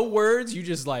 no words. You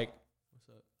just like,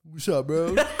 what's up,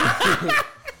 bro?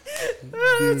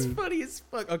 That's funny as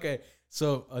fuck. Okay,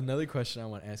 so another question I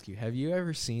want to ask you: have you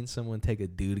ever seen someone take a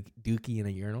dookie in a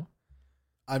urinal?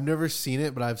 I've never seen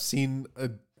it, but I've seen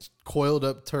a coiled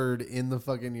up turd in the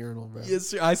fucking urinal, bro. Yes,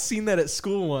 sir. I've seen that at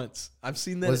school once. I've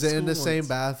seen that. Was it in the same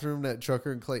bathroom that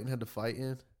Trucker and Clayton had to fight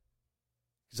in?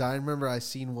 Because I remember I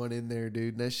seen one in there,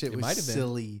 dude. And that shit was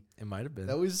silly. It might have been.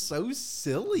 That was so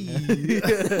silly.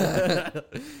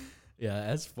 Yeah,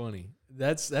 that's funny.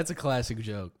 That's a classic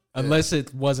joke. Unless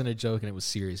it wasn't a joke and it was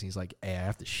serious. He's like, hey, I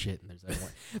have to shit. And there's that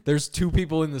one. There's two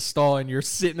people in the stall and you're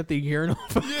sitting at the urinal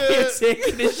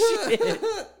taking a shit.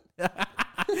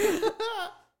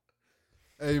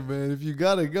 Hey, man, if you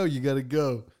got to go, you got to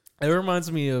go. It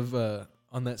reminds me of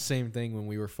on that same thing when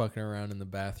we were fucking around in the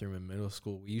bathroom in middle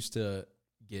school. We used to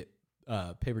get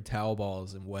paper towel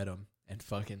balls and wet them and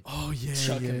fucking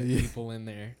chuck them at people in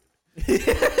there.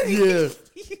 Yeah.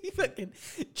 You fucking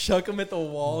chuck them at the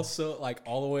wall, so like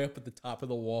all the way up at the top of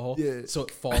the wall, so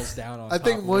it falls down on I top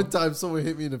think of one them. time someone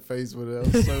hit me in the face with it. I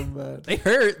was so mad. They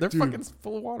hurt. They're fucking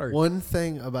full of water. One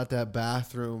thing about that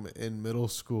bathroom in middle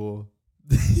school,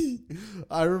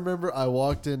 I remember I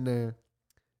walked in there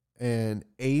and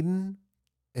Aiden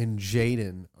and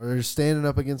Jaden are standing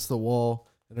up against the wall,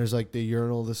 and there's like the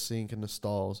urinal, the sink, and the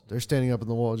stalls. They're standing up in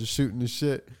the wall just shooting the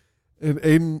shit. And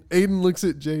Aiden looks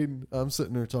at Jaden. I'm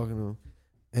sitting there talking to him.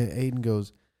 And Aiden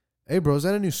goes, hey, bro, is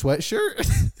that a new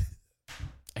sweatshirt?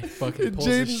 And fucking and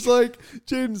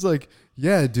Jaden's like,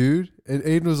 yeah, dude. And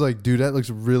Aiden was like, dude, that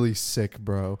looks really sick,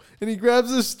 bro. And he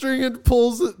grabs the string and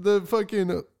pulls the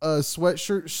fucking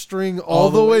sweatshirt string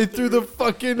all the way through the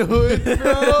fucking hood,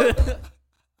 bro.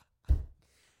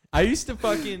 I used to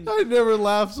fucking... I never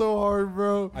laughed so hard,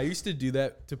 bro. I used to do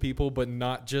that to people, but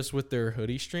not just with their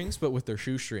hoodie strings, but with their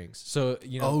shoe strings. So,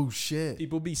 you know... Oh, shit.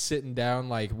 People be sitting down,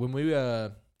 like, when we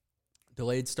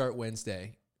delayed start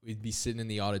Wednesday, we'd be sitting in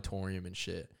the auditorium and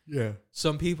shit. Yeah.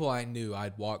 Some people I knew,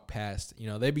 I'd walk past, you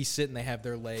know, they'd be sitting, they have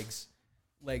their legs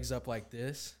up like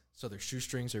this, so their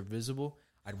shoestrings are visible.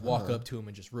 I'd walk up to them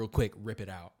and just real quick rip it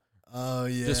out. Oh,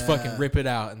 yeah. Just fucking rip it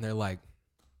out, and they're like,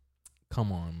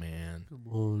 come on, man.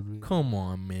 Come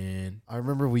on, man. I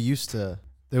remember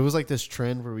there was like this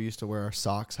trend where we used to wear our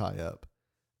socks high up.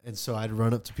 And so I'd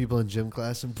run up to people in gym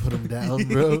class and put them down,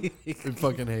 bro. I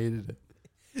fucking hated it.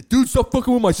 Dude, stop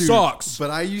fucking with my socks. But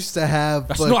I used to have...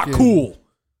 That's not cool.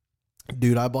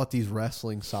 Dude, I bought these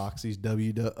wrestling socks, these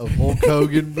of Hulk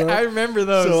Hogan, bro. I remember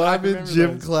those. So I'm in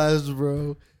gym class,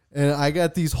 bro. And I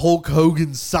got these Hulk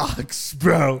Hogan socks,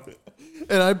 bro.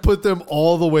 And I put them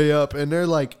all the way up. And they're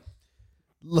like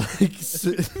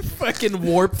fucking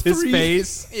warped his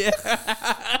face. Yeah.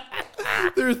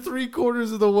 They're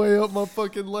 3/4 of the way up my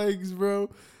fucking legs, bro.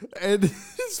 And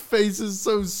his face is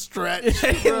so stretched.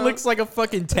 It looks like a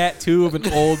fucking tattoo of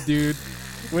an old dude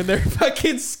when their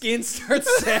fucking skin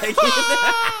starts sagging.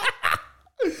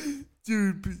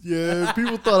 Dude, yeah,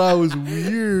 people thought I was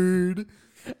weird.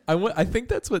 I think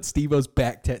that's what Steve-O's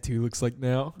back tattoo looks like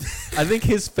now. I think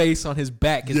his face on his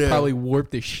back is probably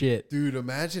warped as shit. Dude,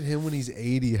 imagine him when he's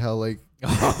 80, how like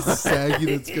saggy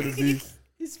that's gonna be.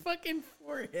 His fucking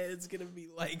forehead's gonna be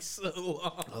like so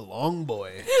long. A long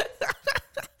boy.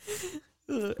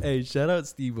 Hey, shout out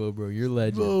Steve-O, bro. You're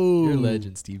legend. Whoa. You're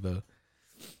legend, Steve-O.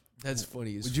 That's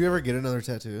funny. Would you ever get another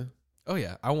tattoo? Oh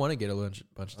yeah, I want to get a bunch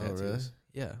of tattoos. Really?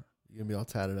 Yeah. You gonna be all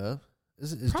tatted up?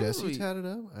 Is Jesse tatted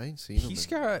up? I ain't seen him. He's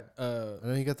got. I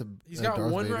know he got the. He's got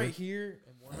Darth one Vader. right here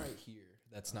and one right here.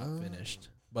 That's not finished.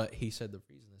 But he said the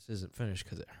reason this isn't finished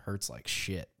because it hurts like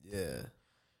shit. Yeah.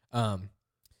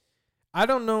 I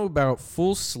don't know about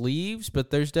full sleeves,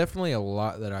 but there's definitely a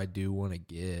lot that I do want to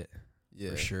get. Yeah.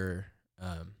 For sure.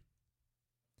 I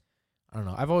don't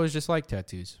know. I've always just liked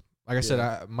tattoos. Like I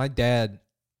said, my dad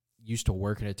used to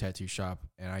work in a tattoo shop,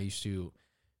 and I used to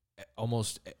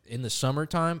almost in the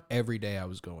summertime every day I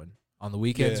was going. On the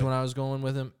weekends when I was going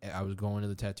with him, I was going to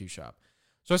the tattoo shop.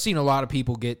 So I've seen a lot of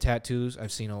people get tattoos.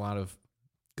 I've seen a lot of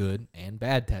good and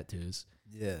bad tattoos.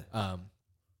 Yeah.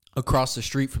 Across the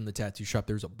street from the tattoo shop,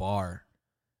 there's a bar,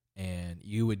 and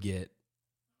you would get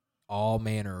all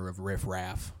manner of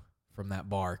riffraff from that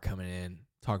bar coming in,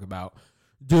 talk about,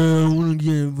 dude, I want to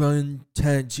get one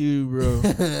tattoo,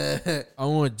 bro. I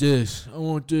want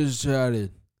this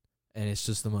tatted. And it's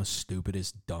just the most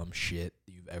stupidest, dumb shit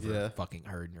you've ever fucking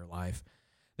heard in your life.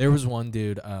 There was one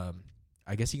dude, I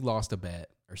guess he lost a bet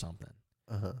or something,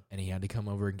 and he had to come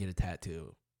over and get a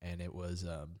tattoo, and it was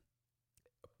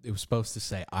supposed to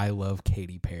say "I love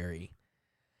Katy Perry,"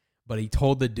 but he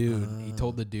told the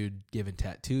dude giving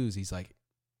tattoos, he's like,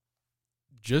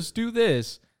 just do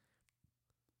this,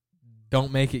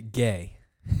 don't make it gay,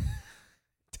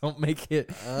 don't make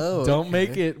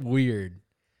it weird.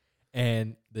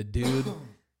 And the dude,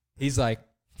 he's like,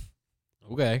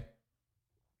 okay.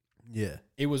 Yeah.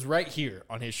 It was right here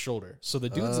on his shoulder. So the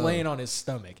dude's laying on his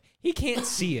stomach. He can't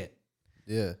see it.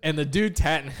 Yeah. And the dude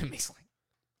tatting him, he's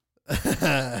like,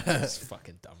 this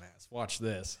fucking dumbass. Watch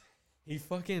this. He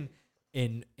fucking,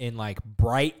 in like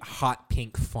bright hot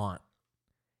pink font,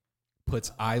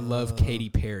 puts I love Katy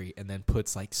Perry, and then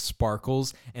puts like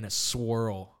sparkles and a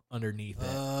swirl underneath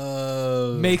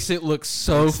it. Makes it look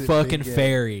so fucking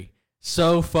fairy.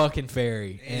 So fucking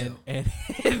fairy. And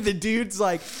the dude's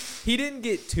like, he didn't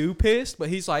get too pissed, but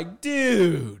he's like,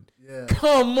 dude,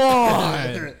 come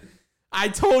on. I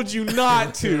told you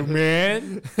not to,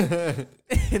 man.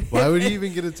 Why would you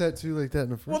even get a tattoo like that in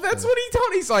the first place? Well, that's what he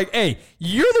told me. He's like, hey,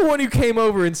 you're the one who came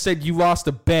over and said you lost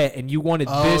a bet and you wanted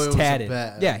this tatted.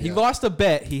 Yeah, he lost a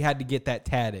bet. He had to get that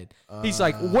tatted. He's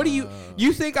like, what do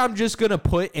you think I'm just going to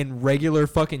put in regular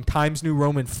fucking Times New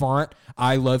Roman font,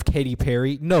 I love Katy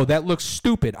Perry? No, that looks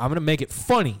stupid. I'm going to make it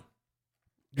funny.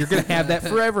 You're going to have that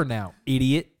forever now,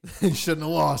 idiot. You shouldn't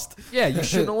have lost. Yeah, you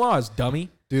shouldn't have lost, dummy.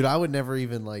 Dude, I would never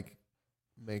even like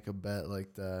make a bet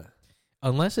like that.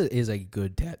 Unless it is a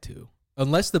good tattoo.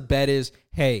 Unless the bet is,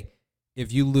 hey,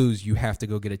 if you lose, you have to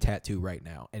go get a tattoo right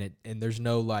now. And there's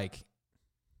no like.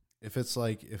 If it's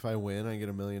like, if I win, I get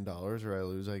 $1 million, or I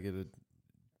lose, I get a.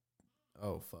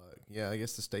 Oh, fuck. Yeah, I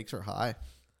guess the stakes are high.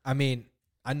 I mean,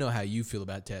 I know how you feel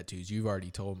about tattoos. You've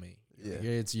already told me. Yeah.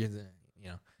 It's, you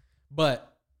know.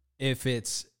 But if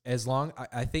it's, as long,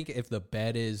 I think if the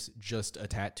bet is just a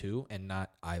tattoo and not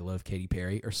I love Katy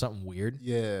Perry or something weird.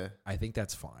 Yeah. I think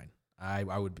that's fine. I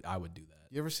would do that.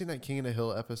 You ever seen that King of the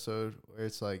Hill episode where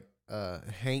it's like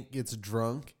Hank gets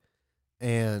drunk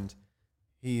and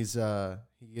he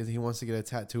wants to get a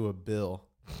tattoo of Bill,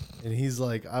 and he's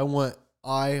like, I want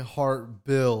I heart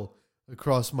Bill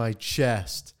across my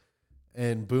chest,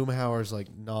 and Boomhauer's like,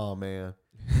 nah, man.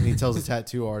 And he tells the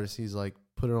tattoo artist, he's like,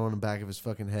 put it on the back of his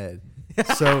fucking head.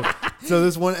 So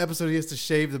this one episode he has to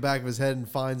shave the back of his head and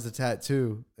finds the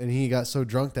tattoo, and he got so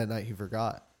drunk that night he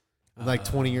forgot. And like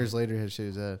 20 years later, he had to shave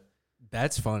his head.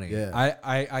 That's funny. Yeah.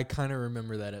 I kind of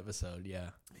remember that episode. Yeah.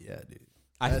 Yeah, dude.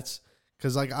 That's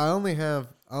because like I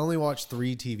only watch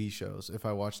 3 TV shows if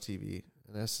I watch TV,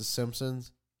 and that's The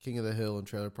Simpsons, King of the Hill, and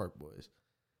Trailer Park Boys.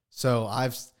 So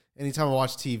anytime I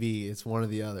watch TV, it's one or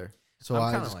the other. So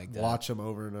I just like watch them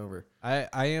over and over. I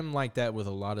am like that with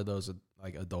a lot of those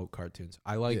like adult cartoons.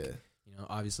 I like,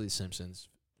 obviously Simpsons.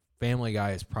 Family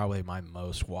Guy is probably my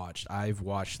most watched. I've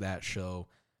watched that show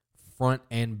front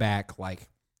and back like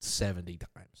 70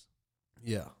 times.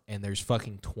 Yeah. And there's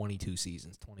fucking 22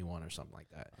 seasons, 21 or something like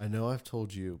that. I know I've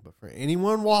told you, but for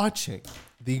anyone watching,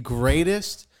 the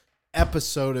greatest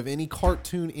episode of any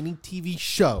cartoon, any TV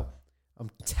show,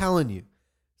 I'm telling you,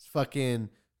 it's fucking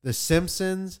The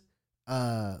Simpsons.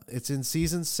 It's in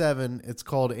season 7. It's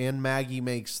called And Maggie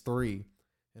Makes 3.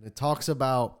 And it talks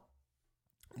about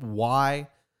why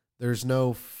there's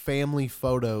no family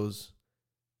photos,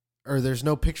 or there's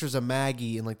no pictures of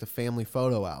Maggie in like the family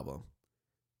photo album.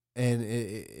 And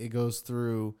it goes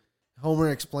through, Homer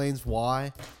explains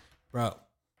why. Bro,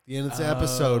 the end of the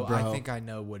episode, bro. I think I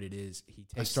know what it is.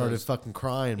 I started fucking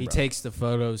crying, He takes the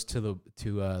photos to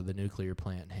the nuclear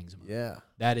plant and hangs them up. Yeah.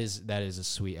 That is a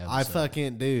sweet episode. I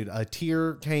fucking, dude, a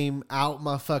tear came out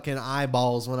my fucking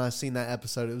eyeballs when I seen that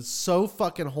episode. It was so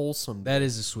fucking wholesome. Dude. That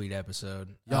is a sweet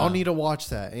episode. Y'all need to watch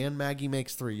that. And Maggie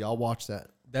Makes 3. Y'all watch that.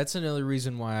 That's another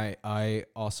reason why I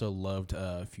also loved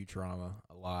Futurama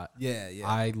a lot. Yeah.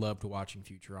 I loved watching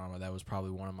Futurama. That was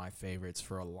probably one of my favorites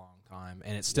for a long time,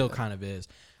 and it still kind of is.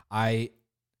 I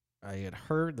had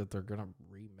heard that they're gonna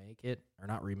remake it, or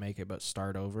not remake it, but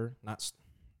start over.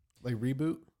 Like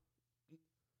reboot.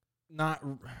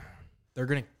 They're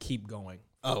gonna keep going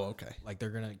Oh, okay. Like they're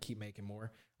gonna keep making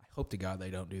more. I hope to God they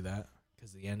don't do that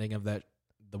because the ending of that,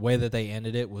 the way that they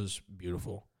ended it was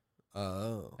beautiful.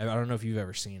 Oh. I don't know if you've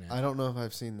ever seen it. I don't know if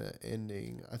I've seen the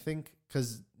ending. I think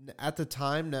because at the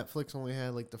time Netflix only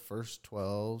had like the first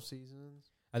 12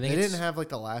 seasons. I think they didn't have like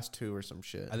the last 2 or some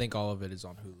shit. I think all of it is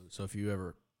on Hulu. So if you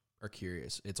ever are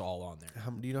curious, it's all on there.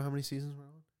 Do you know how many seasons were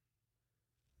on?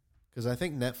 Because I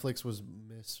think Netflix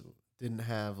didn't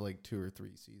have like 2 or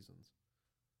 3 seasons.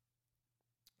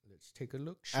 Let's take a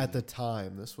look. At the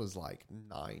time, this was like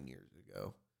 9 years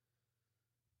ago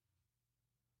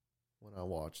when I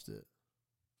watched it.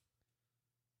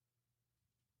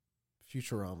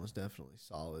 Futurama's definitely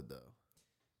solid though.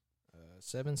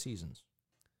 7 seasons.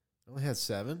 It only had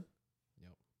 7?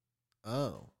 Yep.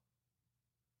 Oh.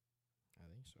 I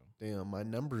think so. Damn, my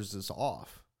numbers is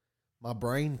off. My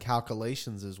brain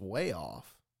calculations is way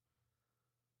off.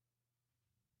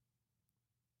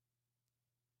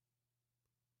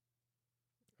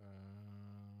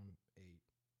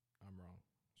 I'm wrong.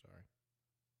 Sorry.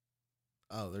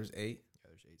 Oh, there's 8? Yeah,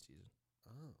 there's 8 seasons.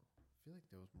 Oh, I feel like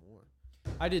there was more.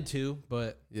 I did too,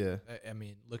 but yeah, I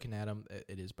mean, looking at them,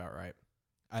 it is about right.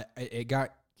 It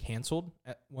got canceled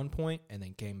at one point and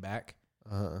then came back.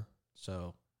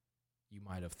 So you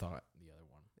might have thought the other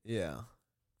one. Yeah.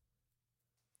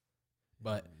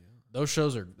 But those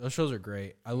shows are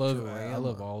great. I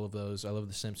love all of those. I love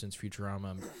The Simpsons,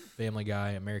 Futurama, Family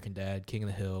Guy, American Dad, King of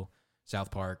the Hill, South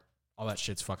Park. All that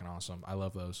shit's fucking awesome. I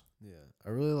love those. Yeah, I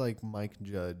really like Mike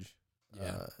Judge.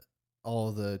 Yeah,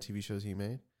 all the TV shows he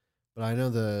made. But I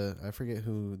know I forget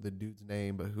who the dude's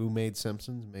name, but who made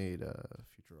Simpsons made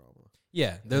Futurama.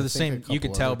 Yeah, they're the same. You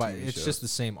can tell by it's shows. just the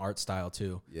same art style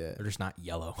too. Yeah, they're just not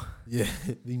yellow. Yeah,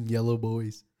 the yellow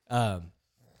boys. I've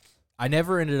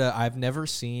never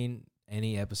seen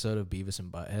any episode of Beavis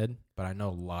and Butthead, but I know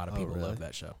a lot of people love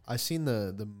that show. I've seen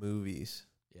the movies.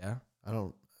 Yeah, I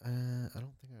don't think I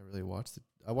really watched it.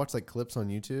 I watched like clips on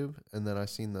YouTube, and then I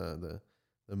seen the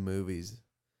movies.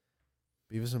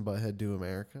 Beavis and Butthead Do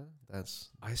America. That's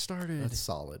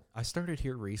solid. I started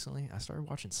here recently. I started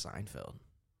watching Seinfeld.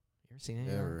 You ever seen it?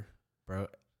 Never, bro.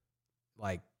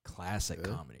 Like classic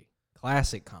comedy.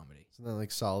 Classic comedy. Isn't that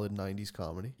like solid 90s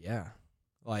comedy? Yeah.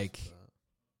 Like,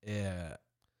 yeah.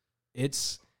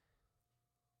 It's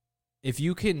if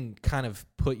you can kind of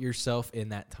put yourself in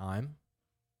that time,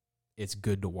 it's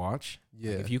good to watch.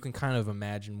 Yeah. Like if you can kind of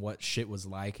imagine what shit was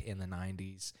like in the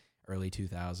 90s, early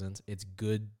 2000s, it's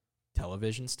good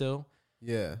television still.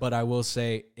 Yeah. But I will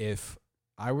say, if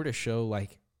I were to show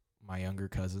like my younger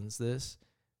cousins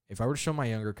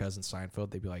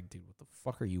Seinfeld, they'd be like, dude, what the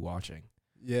fuck are you watching?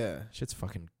 Yeah. Shit's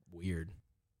fucking weird.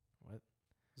 What?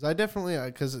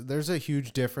 Because there's a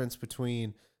huge difference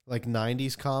between like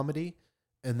 90s comedy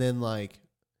and then like,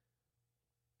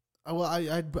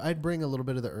 I'd bring a little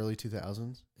bit of the early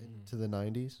 2000s into the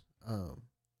 90s.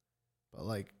 But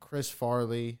like Chris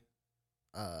Farley,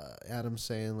 Adam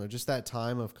Sandler, just that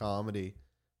time of comedy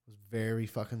was very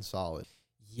fucking solid.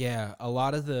 Yeah, a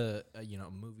lot of the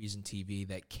movies and TV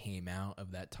that came out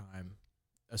of that time,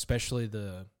 especially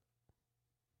the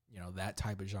that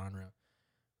type of genre,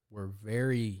 were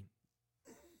very,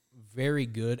 very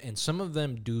good, and some of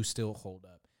them do still hold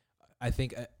up. I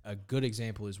think a good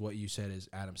example is what you said is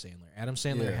Adam Sandler. Adam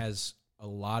Sandler has a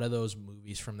lot of those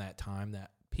movies from that time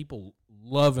that people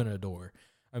love and adore.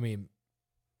 I mean,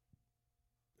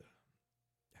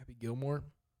 Happy Gilmore.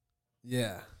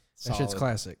 Yeah. That shit's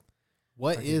classic.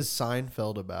 What is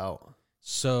Seinfeld about?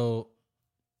 So,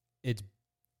 it's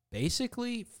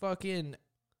basically fucking,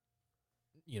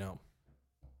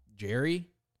 Jerry,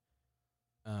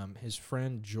 his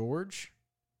friend George,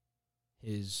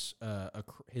 his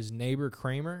neighbor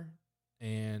Kramer,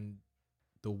 and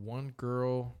the one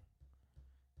girl,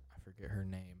 I forget her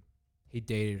name. He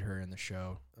dated her in the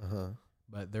show.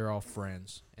 But they're all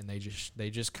friends, and they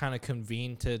just kind of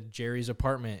convene to Jerry's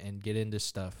apartment and get into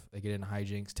stuff. They get into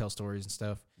hijinks, tell stories and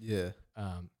stuff. Yeah.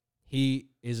 He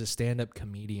is a stand-up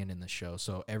comedian in the show,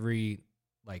 so every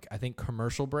I think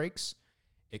commercial breaks,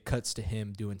 it cuts to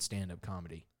him doing stand-up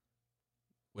comedy,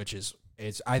 which is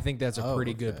I think that's a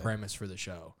pretty good premise for the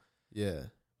show. Yeah.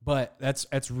 But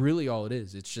that's really all it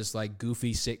is. It's just like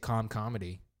goofy sitcom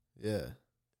comedy. Yeah.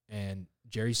 And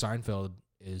Jerry Seinfeld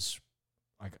is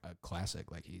like a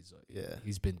classic. Like he's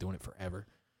been doing it forever.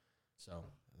 So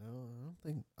I don't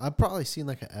think I've probably seen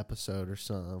like an episode or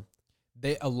something.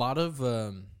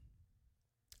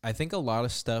 I think a lot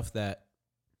of stuff that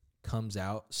comes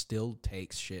out still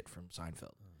takes shit from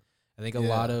Seinfeld. I think a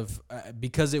lot of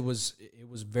because it was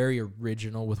very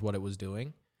original with what it was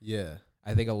doing. Yeah.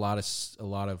 I think a lot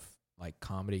of like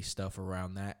comedy stuff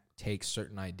around that takes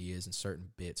certain ideas and certain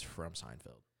bits from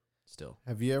Seinfeld. Still,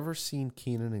 Have you ever seen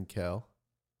Kenan and Kel?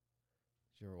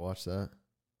 Did you ever watch that?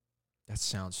 that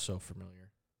sounds so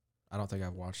familiar. I don't think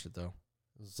I've watched it though.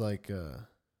 It's like,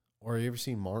 or you ever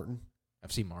seen Martin?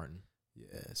 I've seen Martin.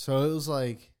 Yeah. So it was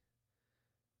like,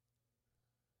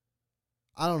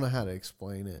 I don't know how to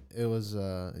explain it. It was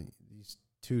these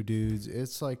two dudes.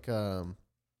 It's like, I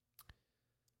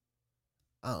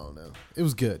don't know. It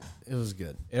was good. It was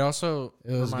good. It was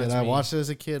good. I watched it as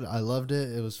a kid. I loved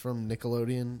it. It was from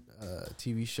Nickelodeon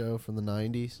TV show from the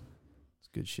 90s. It's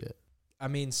good shit. I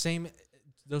mean, same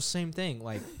thing.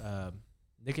 Like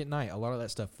Nick at Night, a lot of that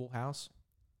stuff. Full House.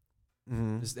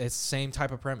 Mm-hmm. It's the same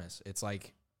type of premise. It's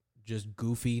like just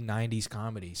goofy 90s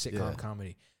comedy, sitcom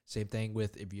comedy. Same thing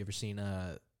with, if you ever seen, I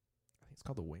think it's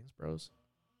called The Wayans Bros.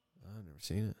 I've never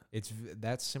seen it.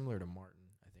 That's similar to Martin,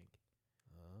 I think.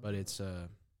 But it's Waylon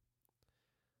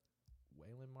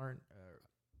Martin.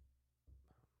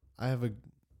 I have a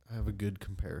good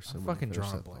comparison. I'm fucking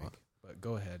drawing a blank. But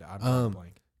go ahead. I'm drawing a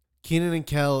blank. Kenan and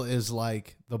Kel is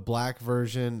like the black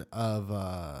version of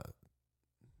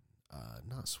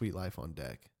not Sweet Life on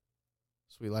Deck.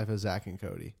 Sweet Life of Zach and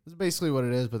Cody. It's basically what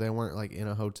it is, but they weren't like in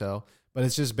a hotel. But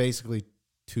it's just basically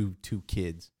two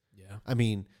kids. Yeah. I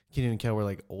mean, Kenan and Kel were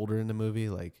like older in the movie.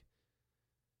 Like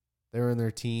they were in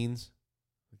their teens.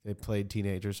 They played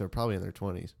teenagers. They're probably in their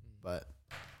 20s. But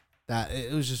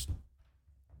it was just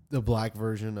the black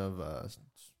version of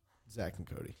Zach and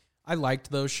Cody. I liked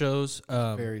those shows.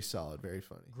 Very solid, very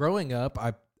funny. Growing up,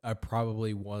 I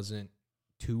probably wasn't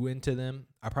too into them.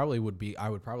 I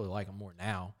would probably like them more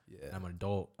now. Yeah. I'm an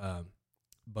adult.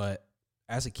 But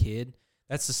as a kid,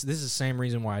 this is the same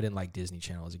reason why I didn't like Disney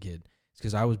Channel as a kid. It's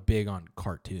because I was big on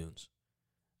cartoons.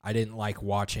 I didn't like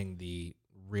watching the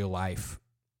real life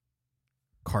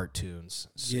cartoons.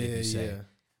 Yeah.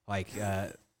 Like,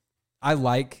 I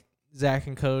like Zach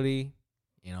and Cody.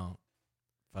 You know,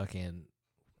 fucking.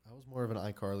 I was more of an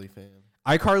iCarly fan.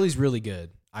 iCarly's really good.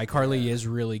 iCarly is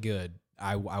really good.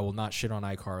 I will not shit on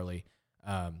iCarly.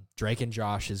 Drake and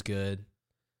Josh is good.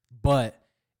 But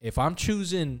if I'm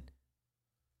choosing,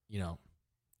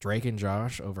 Drake and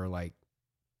Josh over like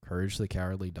Courage the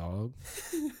Cowardly Dog,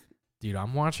 dude,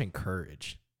 I'm watching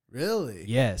Courage. Really?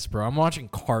 Yes, bro. I'm watching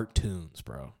cartoons,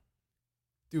 bro.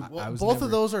 Dude, both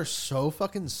of those are so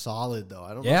fucking solid, though.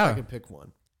 I don't know if I can pick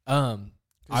one.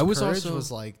 I was Courage also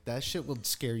was like, that shit would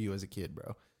scare you as a kid,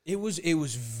 bro. It was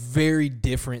very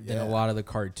different than a lot of the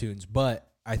cartoons, but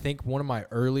I think one of my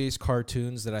earliest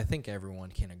cartoons that I think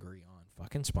everyone can agree on,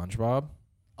 fucking SpongeBob.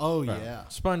 Oh, bro. yeah.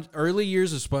 Early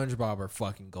years of SpongeBob are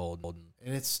fucking golden.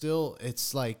 And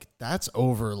it's like, that's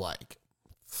over like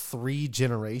 3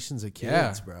 generations of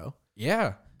kids, bro.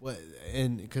 Yeah.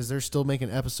 And because they're still making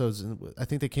episodes, and I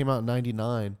think they came out in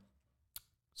 99.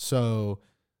 So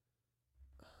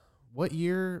what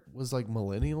year was like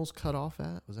millennials cut off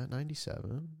at? Was that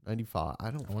 97, 95? I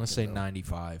want to say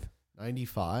 95.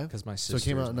 95? Because my sister. So it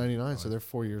came out in 99, so they're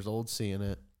 4 years old seeing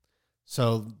it.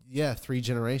 So, yeah, 3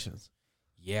 generations.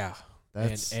 Yeah.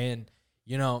 That's and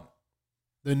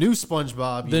the new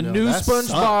SpongeBob. The new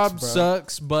SpongeBob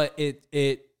sucks, but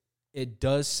it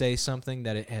does say something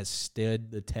that it has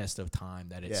stood the test of time,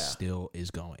 that it still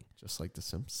is going. Just like The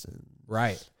Simpsons.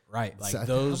 Right. Like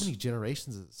how many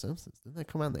generations of The Simpsons? Didn't that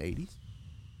come out in the 80s?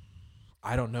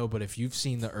 I don't know, but if you've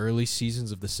seen the early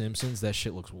seasons of The Simpsons, that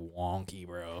shit looks wonky,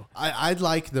 bro. I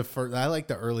like the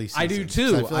early seasons. I do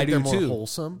too. I do too. More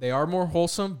wholesome. They are more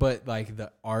wholesome, but like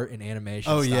the art and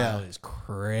animation style is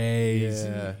crazy.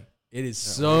 Yeah. It is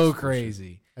so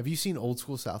crazy. Have you seen old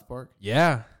school South Park?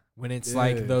 Yeah. When it's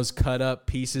like those cut up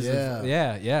pieces of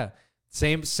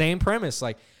Same premise.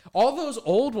 Like all those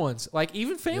old ones, like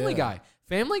even Family Guy.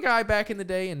 Family Guy back in the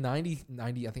day in 90,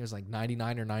 I think it was like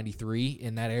 99 or 93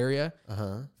 in that area.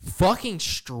 Fucking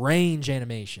strange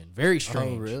animation. Very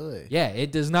strange. Oh, really? Yeah,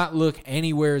 it does not look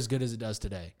anywhere as good as it does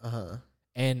today.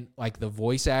 And like the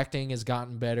voice acting has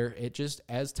gotten better. It just,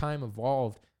 as time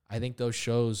evolved, I think those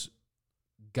shows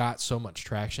got so much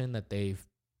traction that they've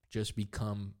just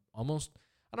become almost,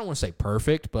 I don't want to say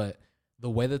perfect, but the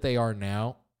way that they are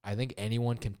now, I think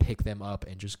anyone can pick them up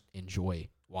and just enjoy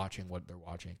watching what they're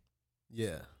watching.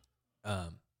 Yeah.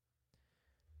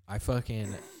 I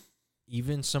fucking,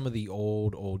 even some of the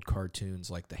old cartoons,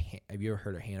 like have you ever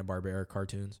heard of Hanna-Barbera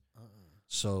cartoons?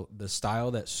 So the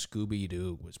style that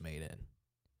Scooby-Doo was made in,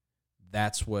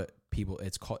 that's what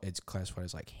it's classified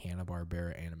as like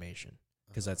Hanna-Barbera animation,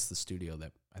 because that's the studio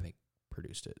that I think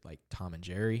produced it. Like Tom and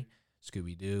Jerry,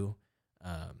 Scooby-Doo,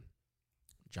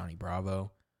 Johnny Bravo,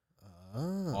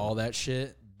 all that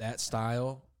shit, that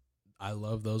style. I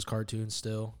love those cartoons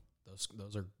still.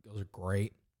 Those are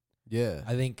great. Yeah.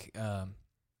 I think Tom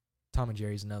and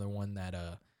Jerry's another one that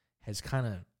has kind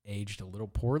of aged a little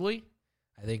poorly.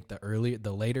 I think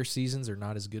the later seasons are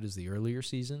not as good as the earlier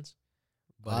seasons.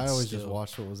 But I always just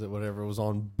watched whatever was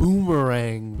on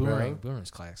Boomerang.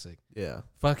 Boomerang's classic. Yeah.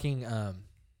 Fucking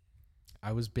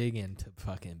I was big into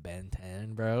fucking Ben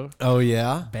 10, bro. Oh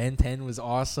yeah. Ben 10 was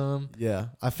awesome. Yeah.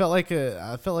 I felt like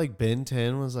Ben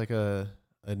 10 was like a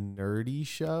nerdy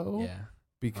show. Yeah.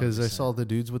 Because 100%. I saw the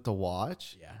dudes with the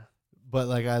watch. Yeah. But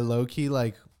like I low key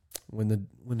like when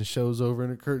the show's over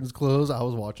and the curtains close, I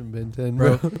was watching Ben 10,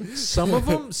 Bro. bro.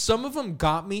 some of them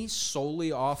got me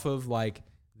solely off of like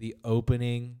the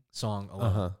opening song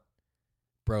alone.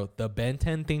 Bro, the Ben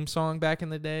 10 theme song back in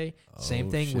the day, same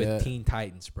thing with Teen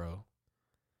Titans, bro.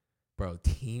 Bro,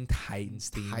 Teen Titans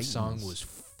theme song was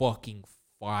fucking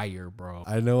fire, bro.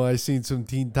 I know I seen some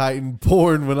Teen Titan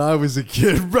porn when I was a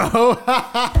kid, bro.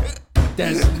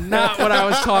 That's not what I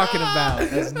was talking about.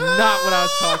 That's not what I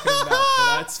was talking about.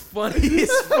 But that's funny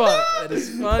as fuck. That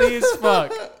is funny as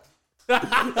fuck.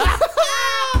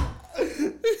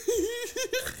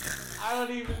 I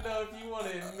don't even know if you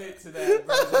want to admit to that,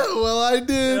 bro. Well, I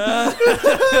did.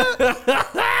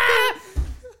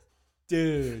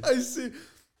 Dude. I see.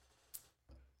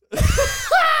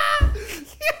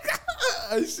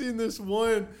 I seen this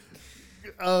one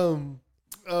of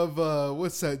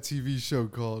what's that TV show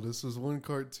called? This was one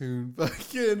cartoon.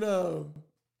 Fucking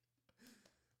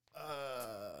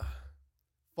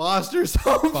Foster's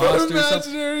Home for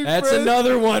Imaginary That's Friends.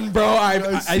 another one, bro. I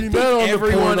think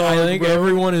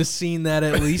everyone has seen that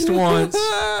at least once.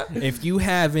 If you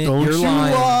haven't, you're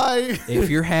lying. If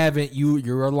you haven't,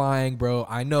 you're lying, bro.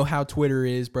 I know how Twitter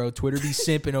is, bro. Twitter be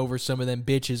simping over some of them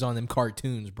bitches on them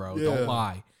cartoons, bro.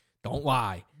 Yeah. Don't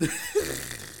lie.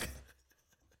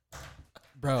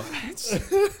 Bro,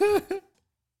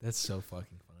 that's so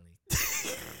fucking funny.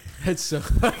 That's so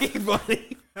fucking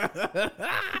funny.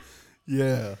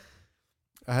 Yeah.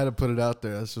 I had to put it out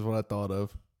there. That's just what I thought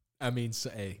of. I mean,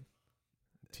 hey.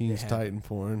 Teens Titan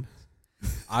porn.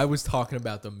 I was talking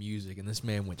about the music, and this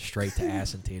man went straight to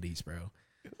ass and titties, bro.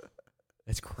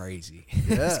 That's crazy.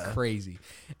 Yeah. That's crazy.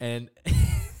 And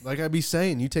like I be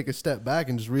saying, you take a step back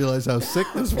and just realize how sick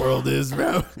this world is,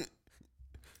 bro.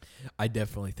 I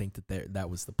definitely think that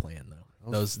was the plan,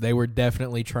 though. They were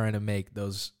definitely trying to make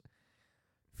those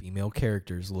female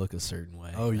characters look a certain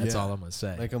way. Oh, yeah. That's all I'm going to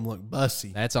say. Make them look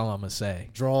bussy. That's all I'm going to say.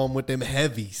 Draw them with them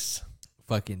heavies.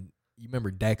 Fucking, you remember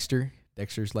Dexter?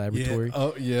 Dexter's Laboratory? Yeah.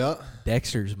 Oh, yeah.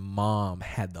 Dexter's mom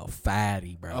had the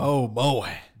fatty, bro. Oh,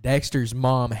 boy. Dexter's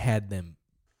mom had them.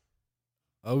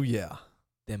 Oh, yeah.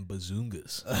 Them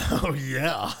bazoongas. Oh,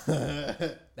 yeah.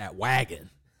 That wagon.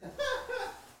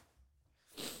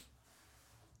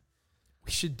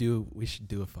 We should do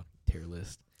a fucking tier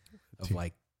list of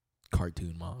like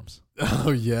cartoon moms.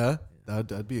 Oh yeah,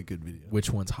 that'd be a good video. Which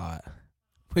one's hot?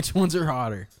 Which ones are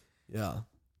hotter? Yeah.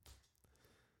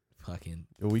 Fucking.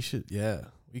 We should. Yeah,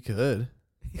 we could.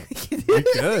 We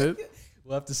could.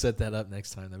 We'll have to set that up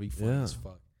next time. That'd be fun as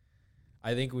fuck.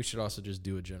 I think we should also just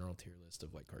do a general tier list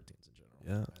of like cartoons in general.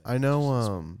 Yeah, I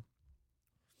know.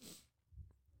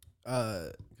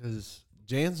 Because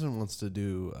Jansen wants to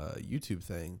do a YouTube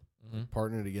thing.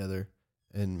 Partner together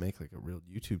and make like a real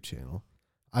YouTube channel.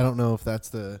 I don't know if that's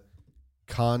the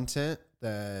content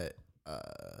that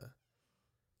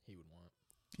he would want.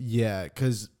 Yeah,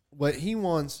 because what he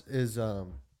wants is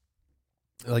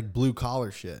like blue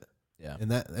collar shit. Yeah, and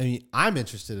that, I mean, I'm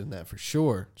interested in that for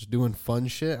sure. Just doing fun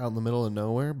shit out in the middle of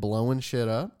nowhere, blowing shit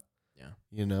up. Yeah,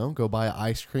 you know, go buy an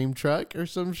ice cream truck or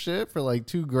some shit for like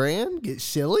 $2,000. Get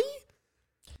silly,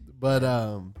 but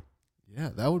yeah,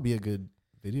 that would be a good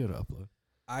video to upload.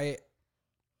 I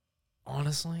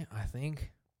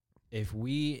think if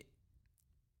we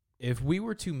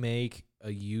were to make a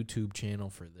YouTube channel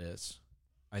for this,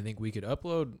 I think we could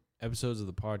upload episodes of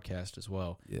the podcast as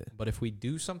well. Yeah. But if we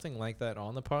do something like that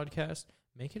on the podcast,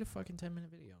 make it a fucking 10-minute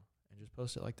video and just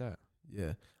post it like that.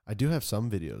 Yeah. I do have some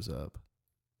videos up.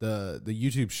 The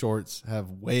YouTube shorts have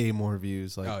way more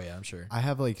views. Like, oh yeah, I'm sure. I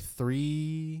have like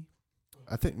 3.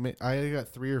 I think I got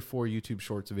 3 or 4 YouTube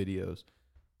shorts videos.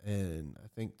 And I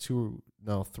think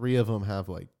 3 of them have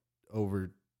like over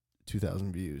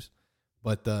 2,000 views,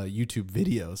 but the YouTube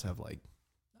videos have like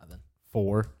nothing.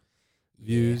 4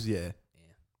 views. Yeah,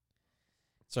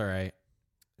 it's all right.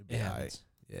 Yeah,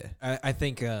 yeah. I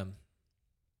think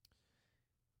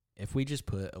if we just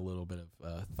put a little bit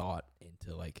of thought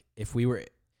into like if we were,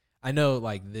 I know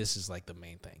like this is like the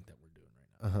main thing that we're doing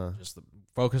right now. Just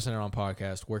focusing on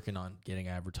podcast, working on getting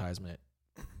advertisement,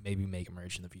 maybe make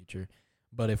merch in the future.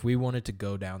 But if we wanted to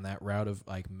go down that route of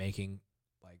like making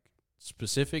like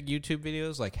specific YouTube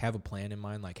videos, like have a plan in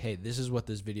mind, like, hey, this is what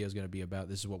this video is going to be about.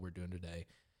 This is what we're doing today.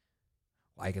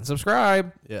 Like and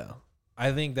subscribe. Yeah.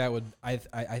 I think that would, I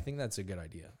think that's a good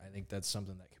idea. I think that's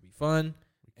something that could be fun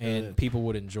and people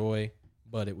would enjoy,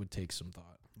 but it would take some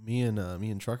thought. Me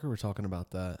and Trucker were talking about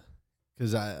that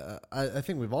because I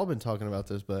think we've all been talking about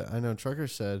this, but I know Trucker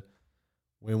said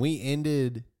when we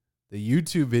ended the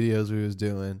YouTube videos we was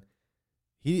doing,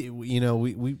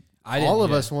 all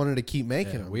of us wanted to keep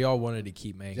making them. We all wanted to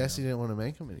keep making Jesse them. didn't want to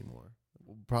make them anymore,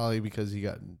 probably because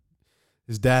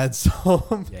his dad saw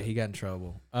him. Yeah, he got in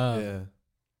trouble.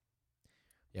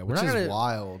 Yeah, we're not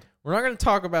wild. We're not gonna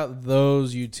talk about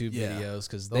those YouTube videos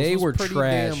because they were pretty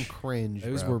trash. Damn cringe.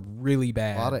 Those bro. were really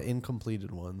bad. A lot of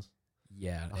incompleted ones.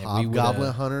 Yeah,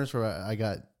 Hobgoblin hunters where I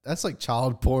got that's like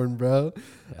child porn, bro.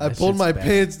 Yeah, I pulled my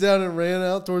pants down and ran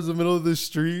out towards the middle of the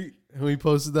street, and we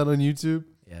posted that on YouTube.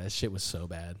 Yeah, that shit was so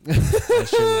bad. That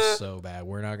shit was so bad.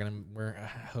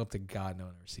 I hope to God no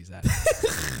one ever sees that.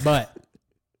 But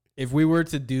if we were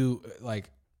to do like,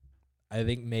 I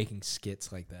think making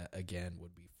skits like that again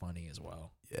would be funny as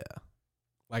well. Yeah.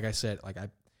 Like I said, like I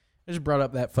just brought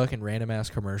up that fucking random ass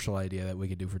commercial idea that we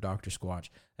could do for Dr. Squatch.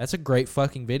 That's a great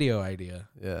fucking video idea.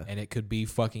 Yeah. And it could be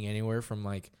fucking anywhere from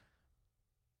like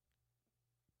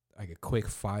a quick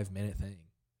 5-minute thing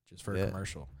just for a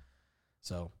commercial.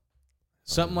 So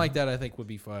something like that I think would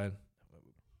be fun. I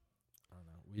don't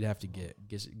know. We'd have to get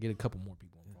a couple more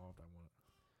people involved. I want.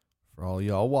 For all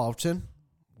y'all watching,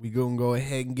 we gonna go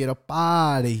ahead and get up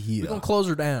out of here. We're gonna close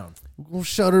her down. We're gonna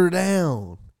shut her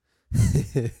down.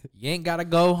 You ain't gotta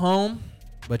go home,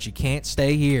 but you can't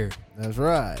stay here. That's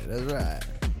right.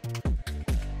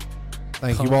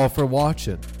 Thank you all for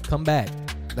watching. Come back.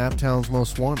 Naptown's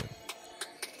Most Wanted.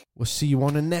 We'll see you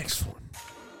on the next one.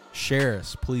 Share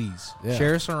us, please. Yeah.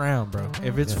 Share us around, bro.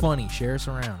 If it's funny, share us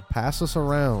around. Pass us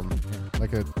around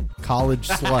like a college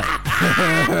slut.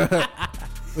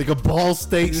 Like a Ball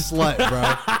State slut,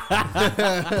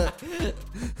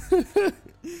 bro.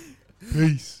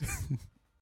 Peace.